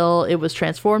until it was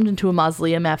transformed into a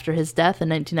mausoleum after his death in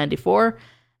 1994.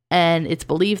 And it's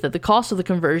believed that the cost of the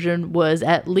conversion was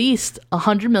at least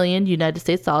 100 million United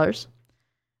States dollars.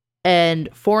 And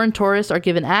foreign tourists are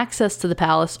given access to the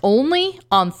palace only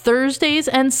on Thursdays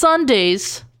and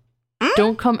Sundays.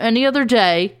 Don't come any other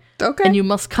day. Okay. And you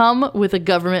must come with a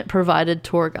government-provided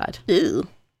tour guide. Ew.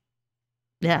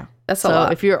 Yeah. That's a lot.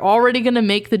 So if you're already going to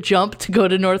make the jump to go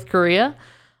to North Korea,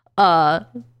 try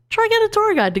get a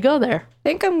tour guide to go there.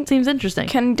 Seems interesting.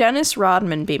 Can Dennis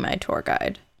Rodman be my tour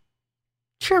guide?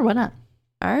 Sure, why not?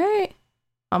 All right.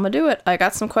 I'm going to do it. I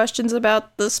got some questions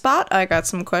about the spot. I got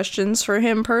some questions for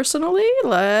him personally.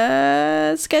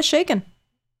 Let's get shaken.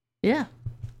 Yeah.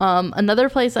 Another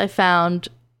place I found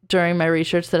during my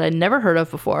research that I'd never heard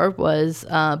of before was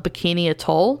Bikini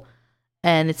Atoll,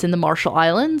 and it's in the Marshall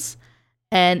Islands,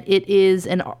 and it is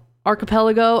an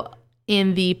archipelago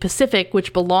in the Pacific,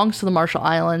 which belongs to the Marshall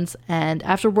Islands. And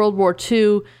after World War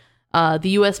II, the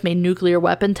U.S. made nuclear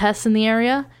weapon tests in the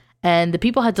area, and the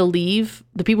people had to leave.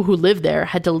 The people who lived there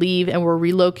had to leave and were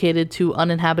relocated to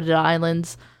uninhabited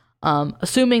islands,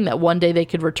 assuming that one day they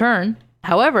could return.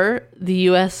 However, the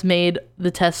U.S. made the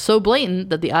test so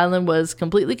blatant that the island was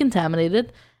completely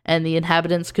contaminated and the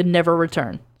inhabitants could never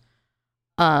return.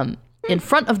 In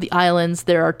front of the islands,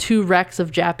 there are 2 wrecks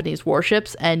of Japanese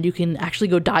warships, and you can actually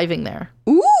go diving there.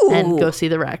 Ooh. And go see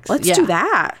the wrecks. Let's do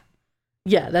that.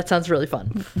 Yeah, that sounds really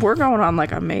fun. We're going on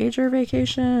like a major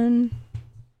vacation.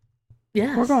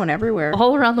 Yeah. We're going everywhere.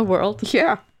 All around the world.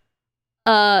 Yeah.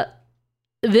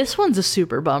 This one's a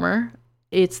super bummer.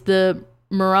 It's the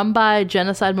Murumbi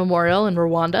Genocide Memorial in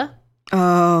Rwanda.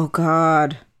 Oh,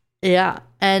 God. Yeah.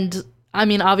 And I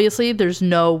mean, obviously, there's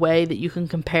no way that you can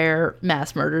compare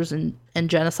mass murders and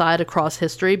genocide across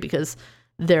history because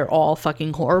they're all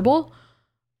fucking horrible.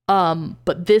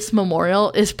 But this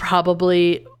memorial is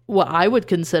probably what I would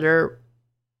consider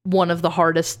one of the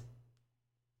hardest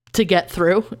to get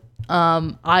through.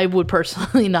 I would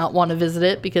personally not want to visit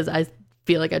it because I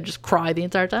feel like I'd just cry the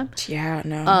entire time. Yeah,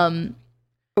 no.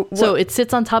 So it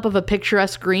sits on top of a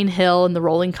picturesque green hill in the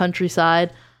rolling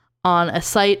countryside on a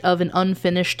site of an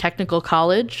unfinished technical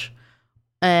college.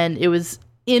 And it was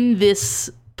in this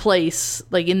place,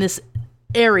 like in this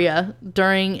area,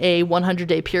 during a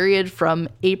 100-day period from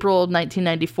April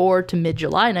 1994 to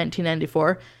mid-July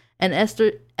 1994, an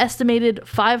estimated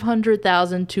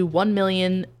 500,000 to 1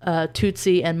 million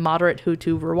Tutsi and moderate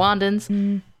Hutu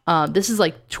Rwandans. This is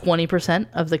like 20%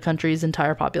 of the country's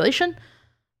entire population.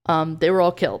 They were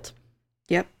all killed.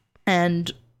 Yep.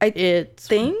 And I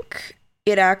think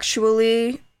it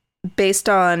actually, based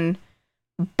on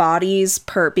bodies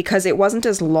because it wasn't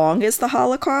as long as the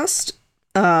Holocaust.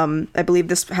 I believe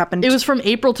this happened. It was from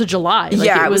April to July. Like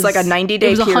it was like a 90-day period. It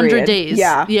was 100 days.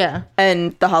 Yeah. Yeah.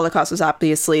 And the Holocaust was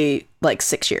obviously like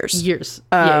 6 years.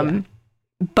 Yeah.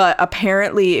 But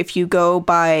apparently, if you go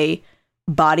by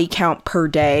body count per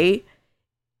day,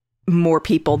 more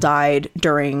people died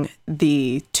during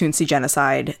the Tutsi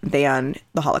genocide than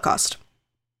the Holocaust.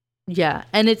 Yeah,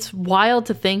 and it's wild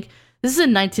to think, this is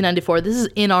in 1994, this is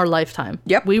in our lifetime.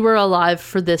 Yep. We were alive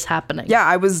for this happening. Yeah,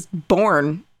 I was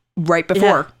born right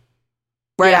before.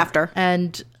 Right after.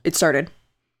 And it started.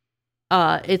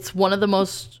 It's one of the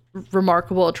most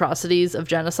remarkable atrocities of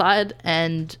genocide,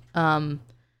 and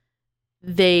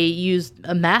they used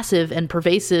a massive and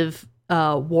pervasive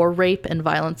war rape and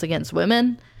violence against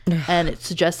women. And it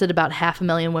suggested about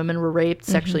 500,000 women were raped,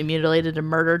 sexually mutilated, and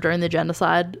murdered during the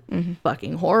genocide.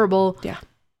 Fucking horrible. Yeah.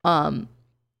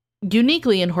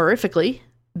 Uniquely and horrifically,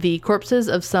 the corpses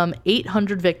of some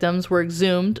 800 victims were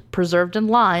exhumed, preserved in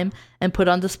lime, and put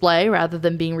on display rather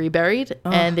than being reburied,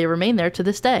 and they remain there to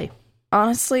this day.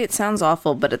 Honestly, it sounds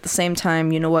awful, but at the same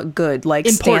time, you know what? Good. Like,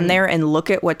 Important. Stand there and look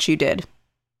at what you did.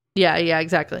 Yeah,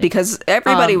 exactly. Because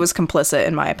everybody was complicit,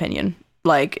 in my opinion.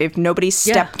 Like, if nobody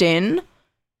stepped in,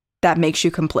 that makes you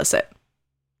complicit.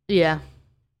 Yeah.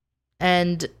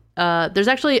 And there's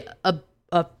actually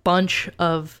a bunch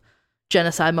of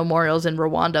genocide memorials in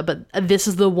Rwanda, but this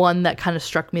is the one that kind of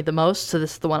struck me the most, so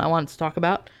this is the one I wanted to talk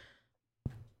about.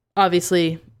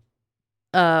 Obviously,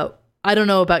 I don't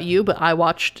know about you, but I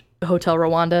watched Hotel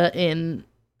Rwanda in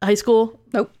high school.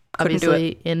 Nope, couldn't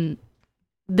Obviously, do it.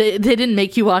 They didn't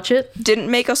make you watch it? Didn't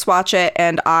make us watch it,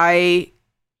 and I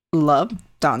love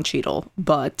Don Cheadle,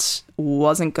 but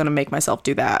wasn't gonna make myself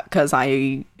do that because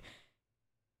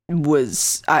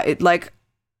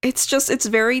it's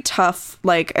very tough.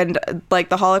 Like, and like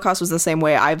the Holocaust was the same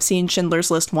way. I've seen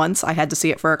Schindler's List once. I had to see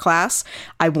it for a class.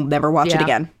 I will never watch it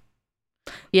again.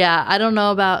 Yeah, I don't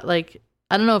know about, like,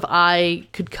 I don't know if I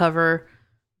could cover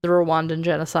the Rwandan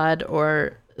genocide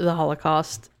or the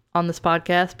Holocaust on this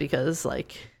podcast because,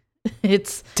 like,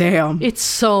 it's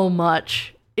so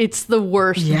much. It's the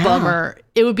worst bummer.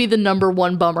 It would be the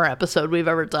 #1 bummer episode we've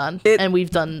ever done. And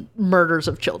we've done murders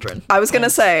of children. I was going to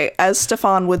say, as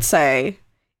Stefan would say,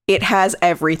 it has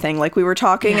everything. Like we were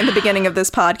talking in the beginning of this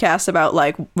podcast about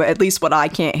like at least what I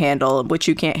can't handle and what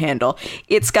you can't handle.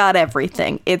 It's got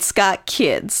everything. It's got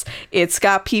kids. It's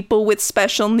got people with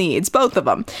special needs, both of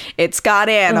them. It's got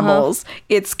animals.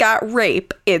 It's got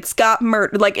rape. It's got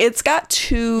murder. Like it's got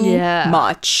too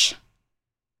much.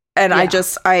 And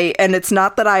and it's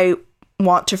not that I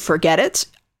want to forget it.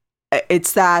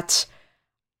 It's that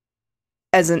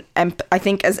I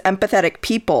think as empathetic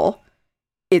people,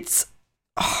 it's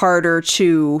harder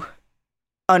to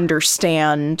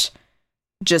understand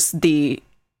just the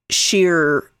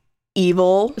sheer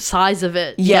evil size of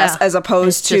it. Yes, as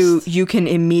opposed to you can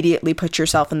immediately put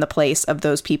yourself in the place of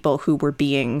those people who were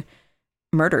being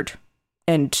murdered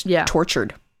and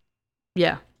tortured.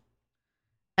 Yeah.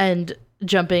 And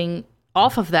jumping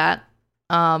off of that,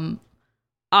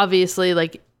 obviously,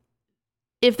 like,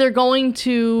 if they're going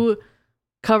to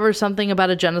cover something about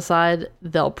a genocide,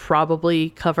 they'll probably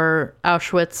cover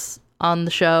Auschwitz on the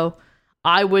show.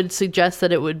 I would suggest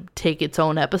that it would take its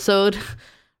own episode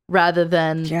rather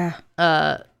than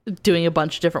doing a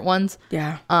bunch of different ones.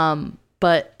 Yeah.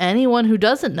 But anyone who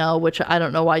doesn't know, which I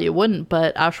don't know why you wouldn't,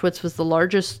 but Auschwitz was the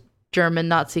largest German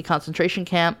Nazi concentration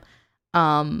camp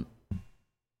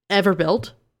ever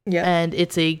built. Yeah. And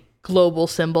it's a global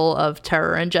symbol of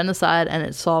terror and genocide, and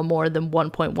it saw more than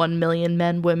 1.1 million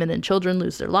men, women, and children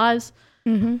lose their lives,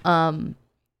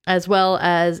 as well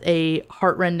as a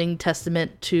heartrending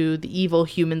testament to the evil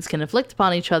humans can inflict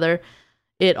upon each other.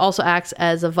 It also acts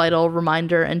as a vital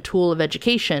reminder and tool of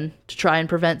education to try and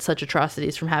prevent such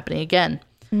atrocities from happening again.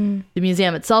 The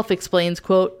museum itself explains,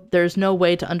 quote, "There's no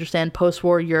way to understand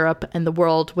post-war Europe and the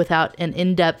world without an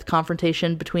in-depth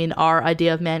confrontation between our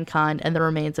idea of mankind and the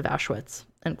remains of Auschwitz,"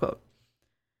 end quote.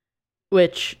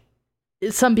 Which,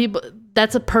 some people,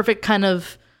 that's a perfect kind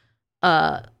of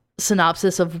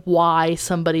synopsis of why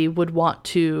somebody would want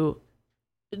to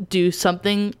do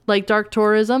something like dark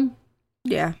tourism.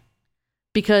 Yeah.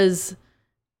 Because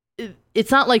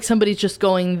it's not like somebody's just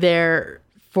going there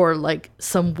for like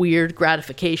some weird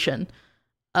gratification.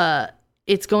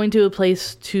 It's going to a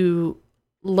place to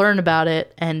learn about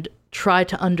it and try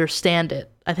to understand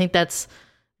it. I think that's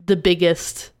the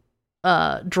biggest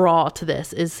draw to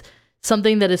this, is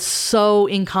something that is so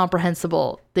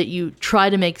incomprehensible that you try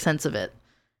to make sense of it.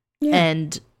 Yeah.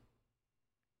 And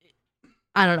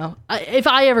I don't know. If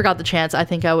I ever got the chance, I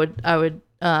think I would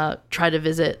try to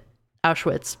visit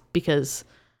Auschwitz, because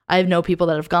I know people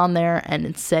that have gone there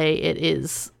and say it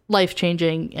is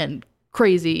life-changing and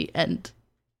crazy and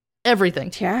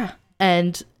everything. Yeah.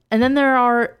 And then there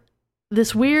are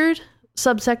this weird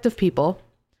subsect of people.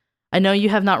 I know you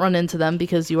have not run into them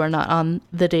because you are not on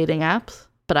the dating apps,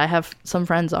 but I have some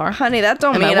friends are. Honey, that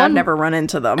don't mean I've never run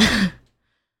into them.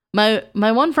 My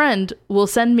one friend will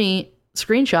send me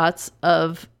screenshots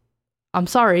of, I'm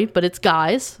sorry, but it's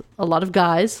guys, a lot of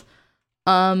guys,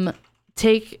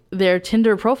 take their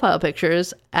Tinder profile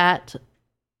pictures at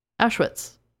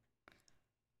Auschwitz.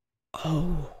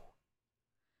 Oh.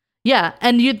 Yeah,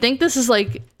 and you'd think this is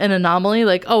like an anomaly,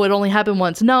 like, oh, it only happened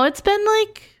once. No, it's been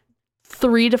like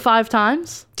 3 to 5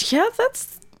 times. Yeah,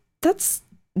 that's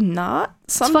not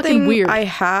something weird. I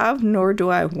have, nor do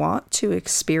I want to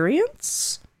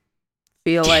experience.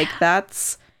 Feel like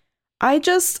that's... I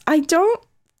don't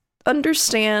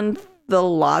understand the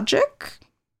logic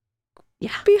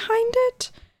behind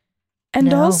it.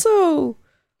 And also...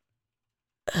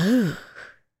 Ugh.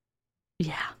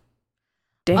 Yeah.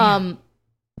 Damn.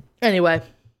 Anyway,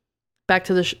 back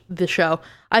to the show.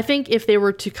 I think if they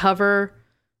were to cover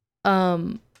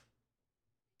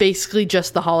basically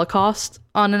just the Holocaust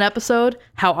on an episode,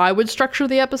 how I would structure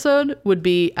the episode would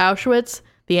be Auschwitz,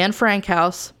 the Anne Frank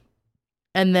House,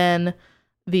 and then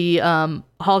the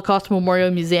Holocaust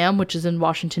Memorial Museum, which is in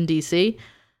Washington, D.C.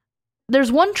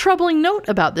 There's one troubling note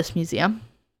about this museum.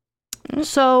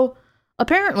 So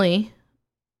apparently,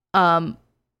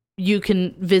 you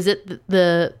can visit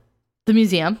the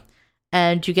museum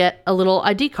and you get a little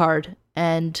ID card,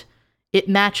 and it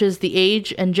matches the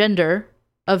age and gender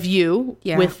of you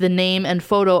with the name and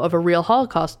photo of a real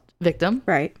Holocaust victim.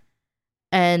 Right.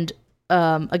 And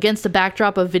against the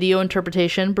backdrop of video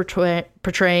interpretation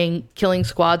portraying killing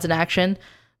squads in action,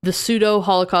 the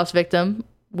pseudo-Holocaust victim,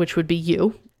 which would be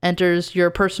you, enters your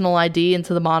personal ID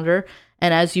into the monitor,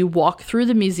 and as you walk through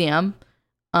the museum,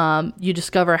 you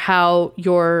discover how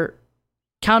your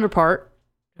counterpart,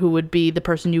 who would be the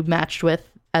person you matched with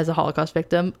as a Holocaust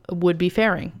victim, would be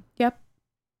faring. Yep.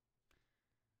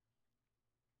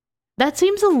 That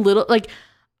seems a little like,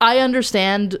 I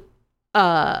understand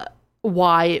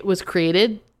why it was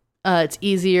created. It's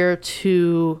easier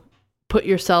to put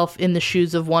yourself in the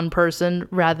shoes of one person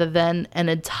rather than an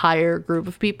entire group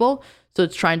of people. So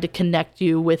it's trying to connect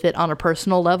you with it on a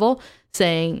personal level,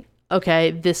 saying,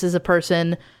 okay, this is a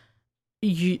person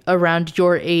around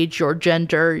your age, your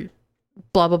gender,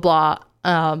 blah, blah, blah,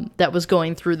 that was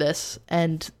going through this.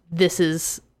 And this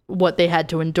is what they had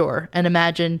to endure. And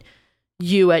imagine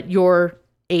you at your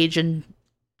age and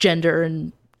gender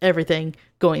and everything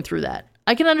going through that.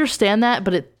 I can understand that,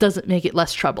 but it doesn't make it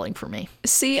less troubling for me.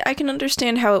 See, I can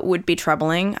understand how it would be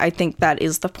troubling. I think that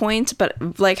is the point.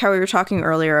 But like how we were talking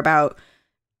earlier about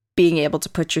being able to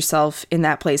put yourself in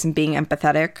that place and being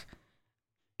empathetic,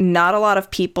 not a lot of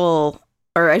people,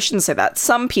 or I shouldn't say that,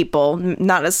 some people,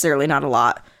 not necessarily, not a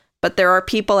lot, but there are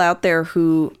people out there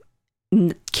who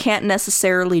can't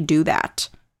necessarily do that.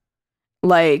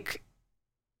 Like,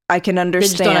 I can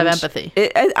understand. They just don't have empathy.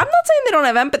 I'm not saying they don't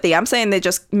have empathy. I'm saying they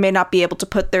just may not be able to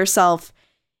put themselves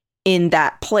in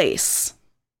that place,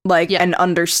 like, and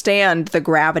understand the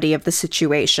gravity of the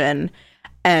situation,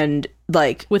 and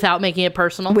like without making it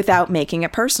personal.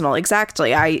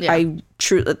 Exactly. I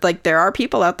truly, like, there are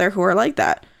people out there who are like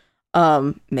that.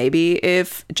 Maybe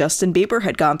if Justin Bieber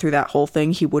had gone through that whole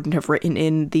thing, he wouldn't have written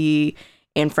in the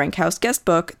Anne Frank House guest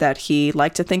book that he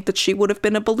liked to think that she would have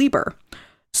been a believer.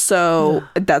 So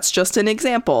that's just an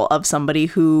example of somebody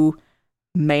who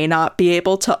may not be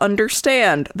able to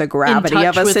understand the gravity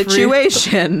of a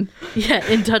situation.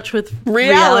 In touch with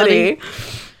reality.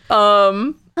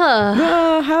 Have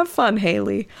fun,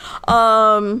 Haley.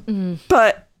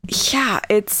 But yeah,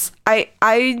 it's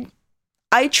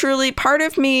I truly, part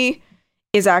of me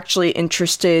is actually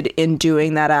interested in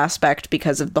doing that aspect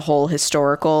because of the whole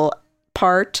historical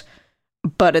part,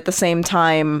 but at the same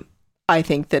time, I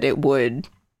think that it would.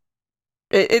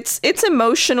 It's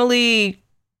emotionally,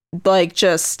 like,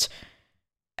 just,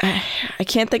 I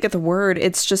can't think of the word.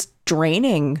 It's just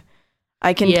draining.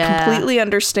 I can completely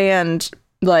understand,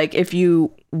 like, if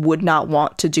you would not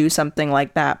want to do something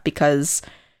like that because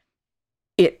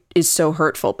it is so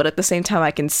hurtful. But at the same time,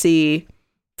 I can see,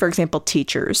 for example,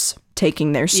 teachers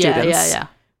taking their students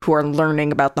who are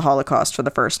learning about the Holocaust for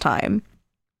the first time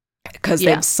because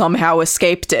they've somehow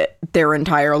escaped it their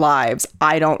entire lives.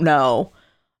 I don't know.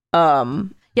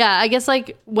 I guess,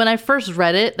 like, when I first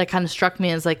read it, that kind of struck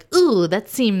me as like, ooh, that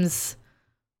seems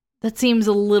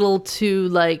a little too,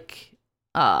 like,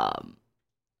 a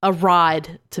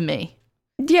ride to me.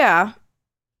 Yeah.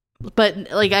 But,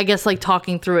 like, I guess, like,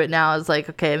 talking through it now is like,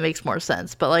 okay, it makes more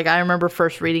sense. But, like, I remember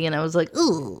first reading it and I was like,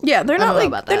 ooh. Yeah, they're not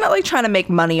like trying to make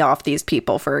money off these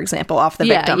people, for example, off the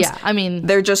victims. Yeah, I mean,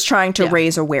 they're just trying to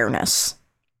raise awareness.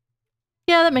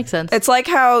 Yeah, that makes sense. It's like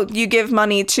how you give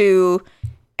money to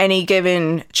any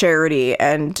given charity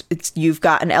and you've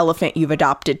got an elephant you've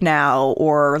adopted now,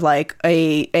 or like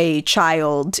a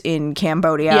child in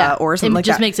Cambodia or something like that.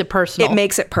 It just makes it personal. It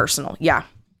makes it personal. Yeah.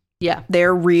 Yeah.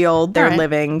 They're real. They're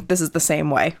living. This is the same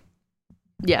way.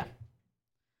 Yeah.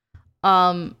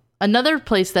 Another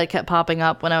place that kept popping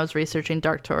up when I was researching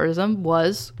dark tourism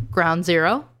was Ground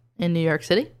Zero in New York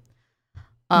City.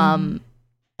 And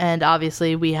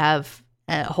obviously we have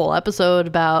a whole episode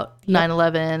about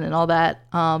 9/11 and all that.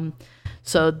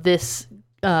 So this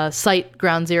site,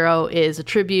 Ground Zero, is a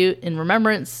tribute in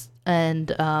remembrance and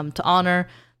to honor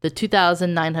the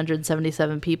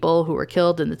 2,977 people who were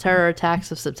killed in the terror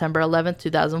attacks of September 11th,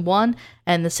 2001,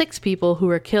 and the 6 people who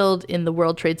were killed in the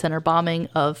World Trade Center bombing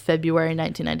of February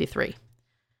 1993.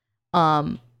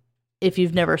 If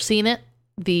you've never seen it,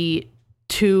 the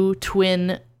 2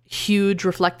 twin huge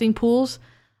reflecting pools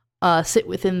sit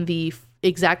within the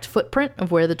exact footprint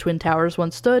of where the Twin Towers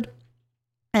once stood,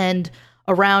 and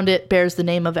around it bears the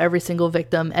name of every single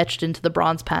victim etched into the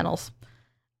bronze panels.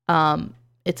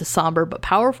 It's a somber but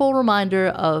powerful reminder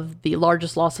of the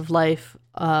largest loss of life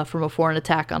from a foreign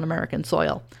attack on American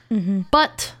soil. Mm-hmm.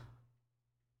 But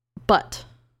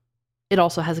it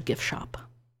also has a gift shop.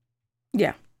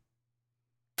 Yeah.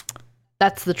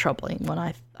 That's the troubling one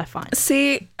I find.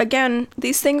 See, again,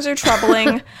 these things are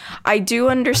troubling. I do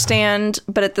understand,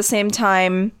 but at the same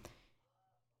time,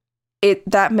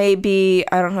 that may be,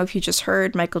 I don't know if you just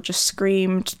heard, Michael just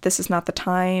screamed, "This is not the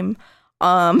time."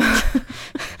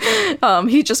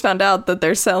 He just found out that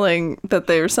they're selling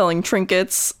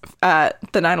trinkets at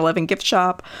the 9/11 gift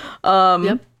shop.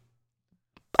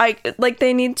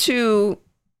 They need to,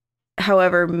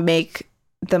 however, make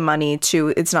the money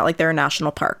to, it's not like they're a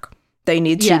national park. They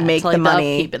need to make the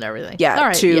money, upkeep and everything.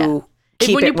 Yeah,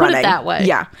 keep when it you put running. it that way.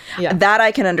 Yeah. Yeah. That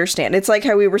I can understand. It's like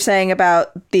how we were saying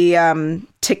about the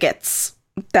tickets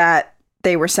that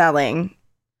they were selling.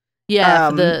 Yeah,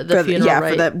 for the funeral,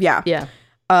 right? Yeah.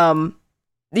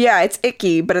 Yeah, it's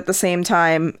icky, but at the same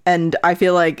time, and I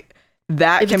feel like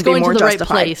that If can it's be going more to the right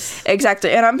justified. place.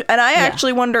 Exactly. And I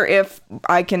actually wonder if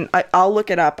I'll look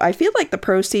it up. I feel like the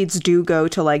proceeds do go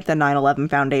to like the 9/11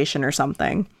 Foundation or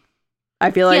something.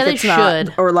 I feel like Yeah, they it's not,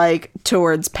 should. or like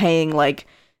towards paying like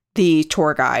the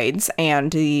tour guides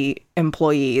and the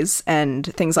employees and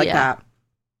things like that.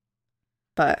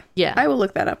 But Yeah. I will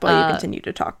look that up while you continue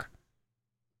to talk.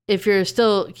 If you're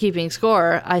still keeping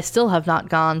score, I still have not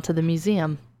gone to the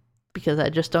museum because I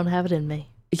just don't have it in me.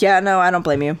 Yeah, no, I don't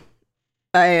blame you.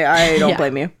 I don't Yeah.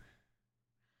 blame you.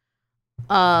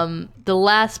 The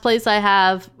last place I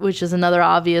have, which is another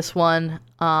obvious one,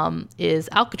 is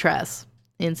Alcatraz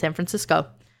in San Francisco,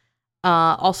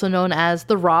 also known as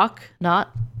The Rock,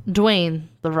 not Dwayne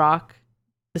The Rock.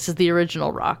 This is the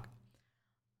original Rock.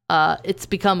 It's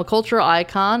become a cultural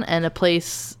icon and a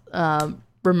place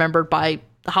remembered by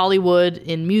Hollywood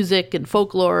in music and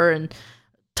folklore, and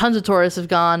tons of tourists have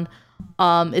gone.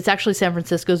 It's actually San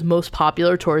Francisco's most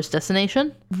popular tourist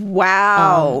destination.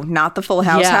 Wow, not the Full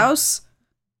House yeah. house?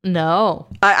 No.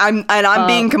 I'm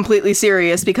being completely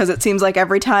serious because it seems like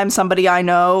every time somebody I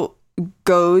know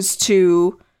goes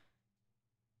to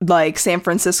like San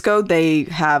Francisco, they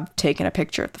have taken a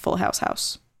picture at the Full House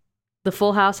house. The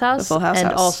Full House house. The Full House and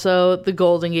house. also the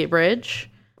Golden Gate Bridge.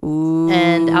 Ooh.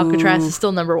 And Alcatraz is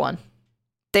still number one.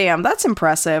 Damn, that's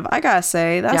impressive. I gotta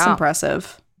say, that's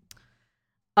impressive.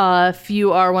 If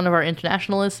you are one of our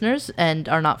international listeners and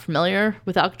are not familiar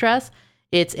with Alcatraz,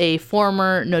 it's a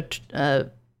former,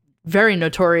 very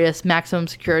notorious maximum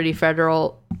security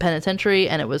federal penitentiary,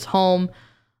 and it was home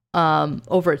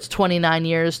over its 29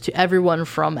 years to everyone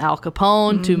from Al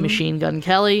Capone to Machine Gun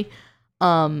Kelly.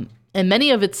 And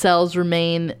many of its cells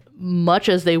remain much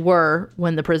as they were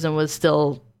when the prison was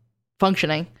still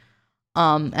functioning.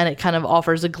 And it kind of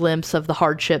offers a glimpse of the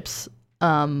hardships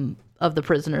of the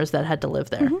prisoners that had to live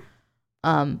there.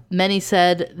 Many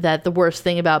said that the worst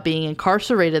thing about being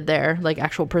incarcerated there, like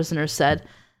actual prisoners said,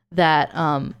 that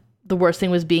the worst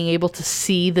thing was being able to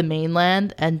see the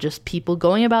mainland and just people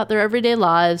going about their everyday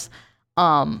lives.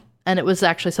 And it was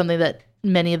actually something that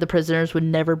many of the prisoners would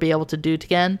never be able to do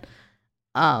again.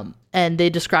 And they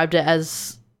described it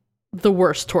as the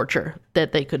worst torture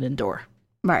that they could endure.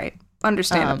 Right.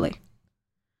 Understandably.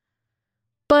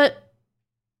 But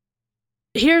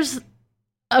here's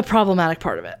a problematic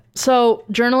part of it. So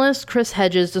journalist Chris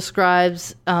Hedges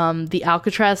describes the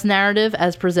Alcatraz narrative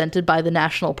as presented by the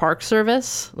National Park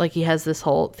Service. Like he has this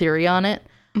whole theory on it,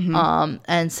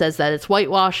 and says that it's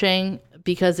whitewashing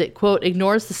because it, quote,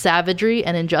 ignores the savagery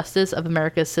and injustice of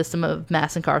America's system of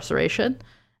mass incarceration,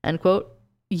 end quote.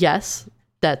 Yes,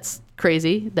 that's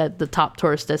crazy that the top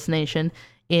tourist destination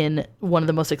in one of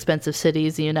the most expensive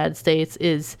cities in the United States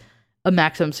is a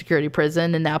maximum security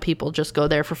prison, and now people just go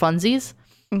there for funsies.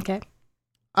 Okay.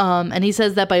 And he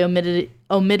says that by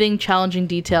omitting challenging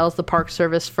details, the Park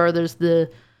Service furthers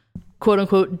the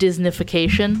quote-unquote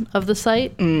Disneyfication of the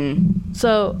site.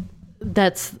 So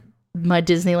that's my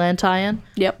Disneyland tie-in.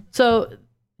 Yep. So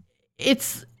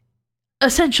it's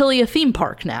essentially a theme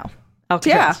park now.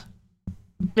 Alcatraz.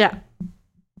 Yeah.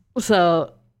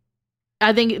 So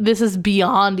I think this is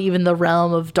beyond even the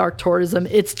realm of dark tourism.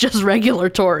 It's just regular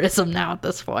tourism now at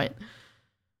this point.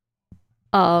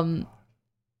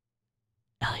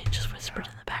 Elliot just whispered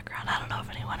in the background. I don't know if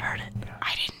anyone heard it.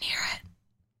 I didn't hear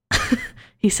it.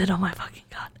 He said, "Oh my fucking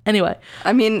God." Anyway.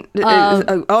 I mean,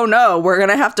 oh no, we're going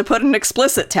to have to put an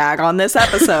explicit tag on this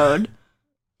episode.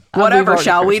 Whatever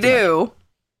shall we do?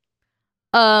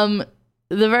 The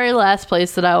very last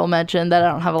place that I will mention that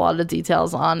I don't have a lot of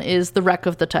details on is the wreck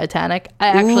of the Titanic. I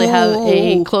actually have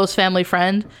a close family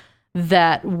friend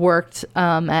that worked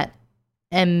at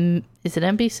is it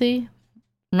NBC?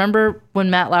 Remember when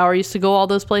Matt Lauer used to go all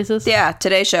those places? Yeah,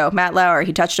 Today Show. Matt Lauer,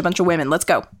 he touched a bunch of women. Let's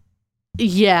go.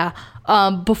 Yeah.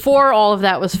 Before all of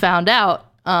that was found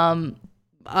out,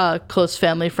 a close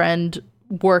family friend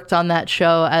worked on that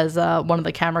show as one of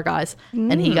the camera guys,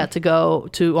 and he got to go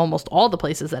to almost all the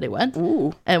places that he went.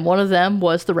 Ooh. And one of them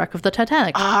was the wreck of the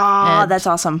Titanic. Ah, that's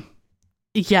awesome.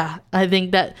 Yeah, I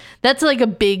think that's like a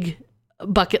big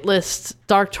bucket list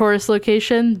dark tourist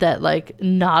location that like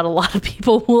not a lot of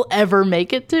people will ever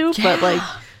make it to, but like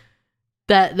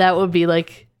that would be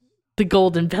like the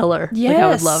golden pillar. Yes. Like I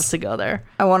would love to go there.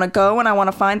 I want to go and I want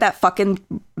to find that fucking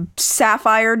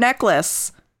sapphire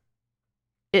necklace.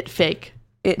 It fake.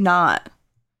 It not.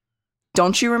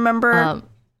 Don't you remember?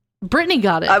 Brittany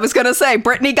got it. I was going to say,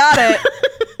 Brittany got it.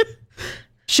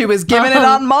 She was given it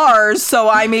on Mars, so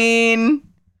I mean...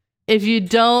 If you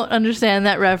don't understand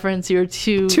that reference, you're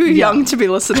too young to be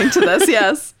listening to this,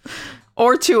 yes.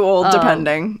 Or too old,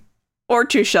 depending. Or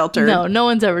too sheltered. No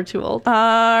one's ever too old. All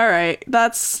right.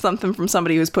 That's something from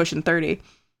somebody who's pushing 30.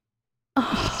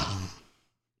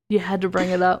 You had to bring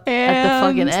it up at the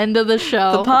fucking end of the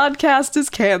show. The podcast is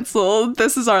canceled.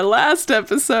 This is our last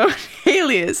episode.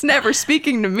 Haley is never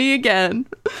speaking to me again.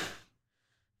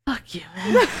 Fuck you,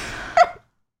 man.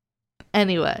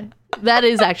 Anyway, that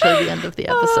is actually the end of the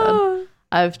episode.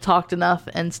 I've talked enough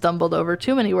and stumbled over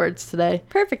too many words today.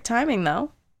 Perfect timing,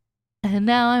 though. And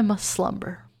now I must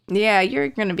slumber. Yeah, you're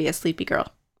going to be a sleepy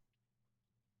girl.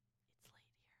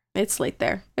 It's late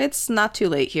there. It's not too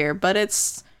late here, but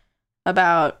it's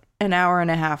about an hour and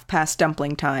a half past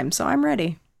dumpling time, so I'm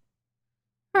ready.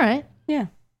 All right. Yeah.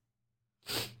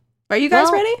 Are you guys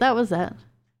ready? That was that.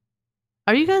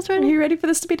 Are you guys ready? Are you ready for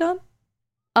this to be done?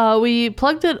 We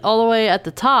plugged it all the way at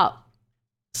the top,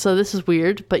 so this is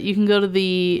weird, but you can go to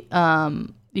the,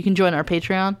 you can join our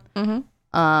Patreon.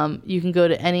 Mm-hmm. You can go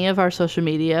to any of our social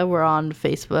media. We're on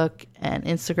Facebook and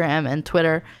Instagram and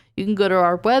Twitter. You can go to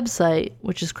our website,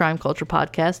 which is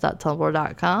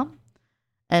crimeculturepodcast.tumblr.com,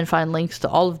 and find links to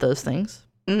all of those things.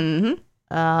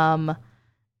 Mm-hmm.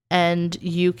 And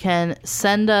you can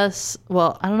send us,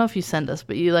 well, I don't know if you send us,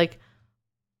 but you like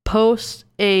post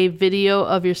a video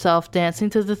of yourself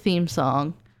dancing to the theme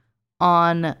song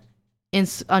on your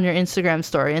Instagram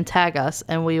story and tag us,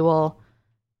 and we will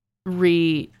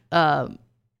repost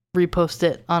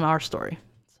it on our story.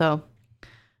 So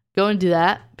go and do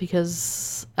that,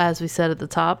 because as we said at the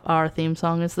top, our theme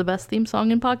song is the best theme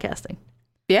song in podcasting.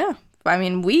 Yeah. I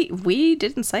mean, we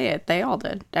didn't say it. They all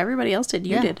did. Everybody else did.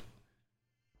 You did.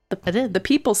 I did. The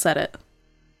people said it.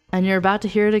 And you're about to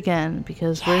hear it again,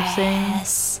 because we're saying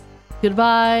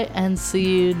goodbye and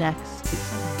see you next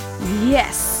Tuesday.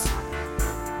 Yes.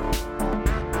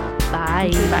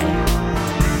 Bye. Bye.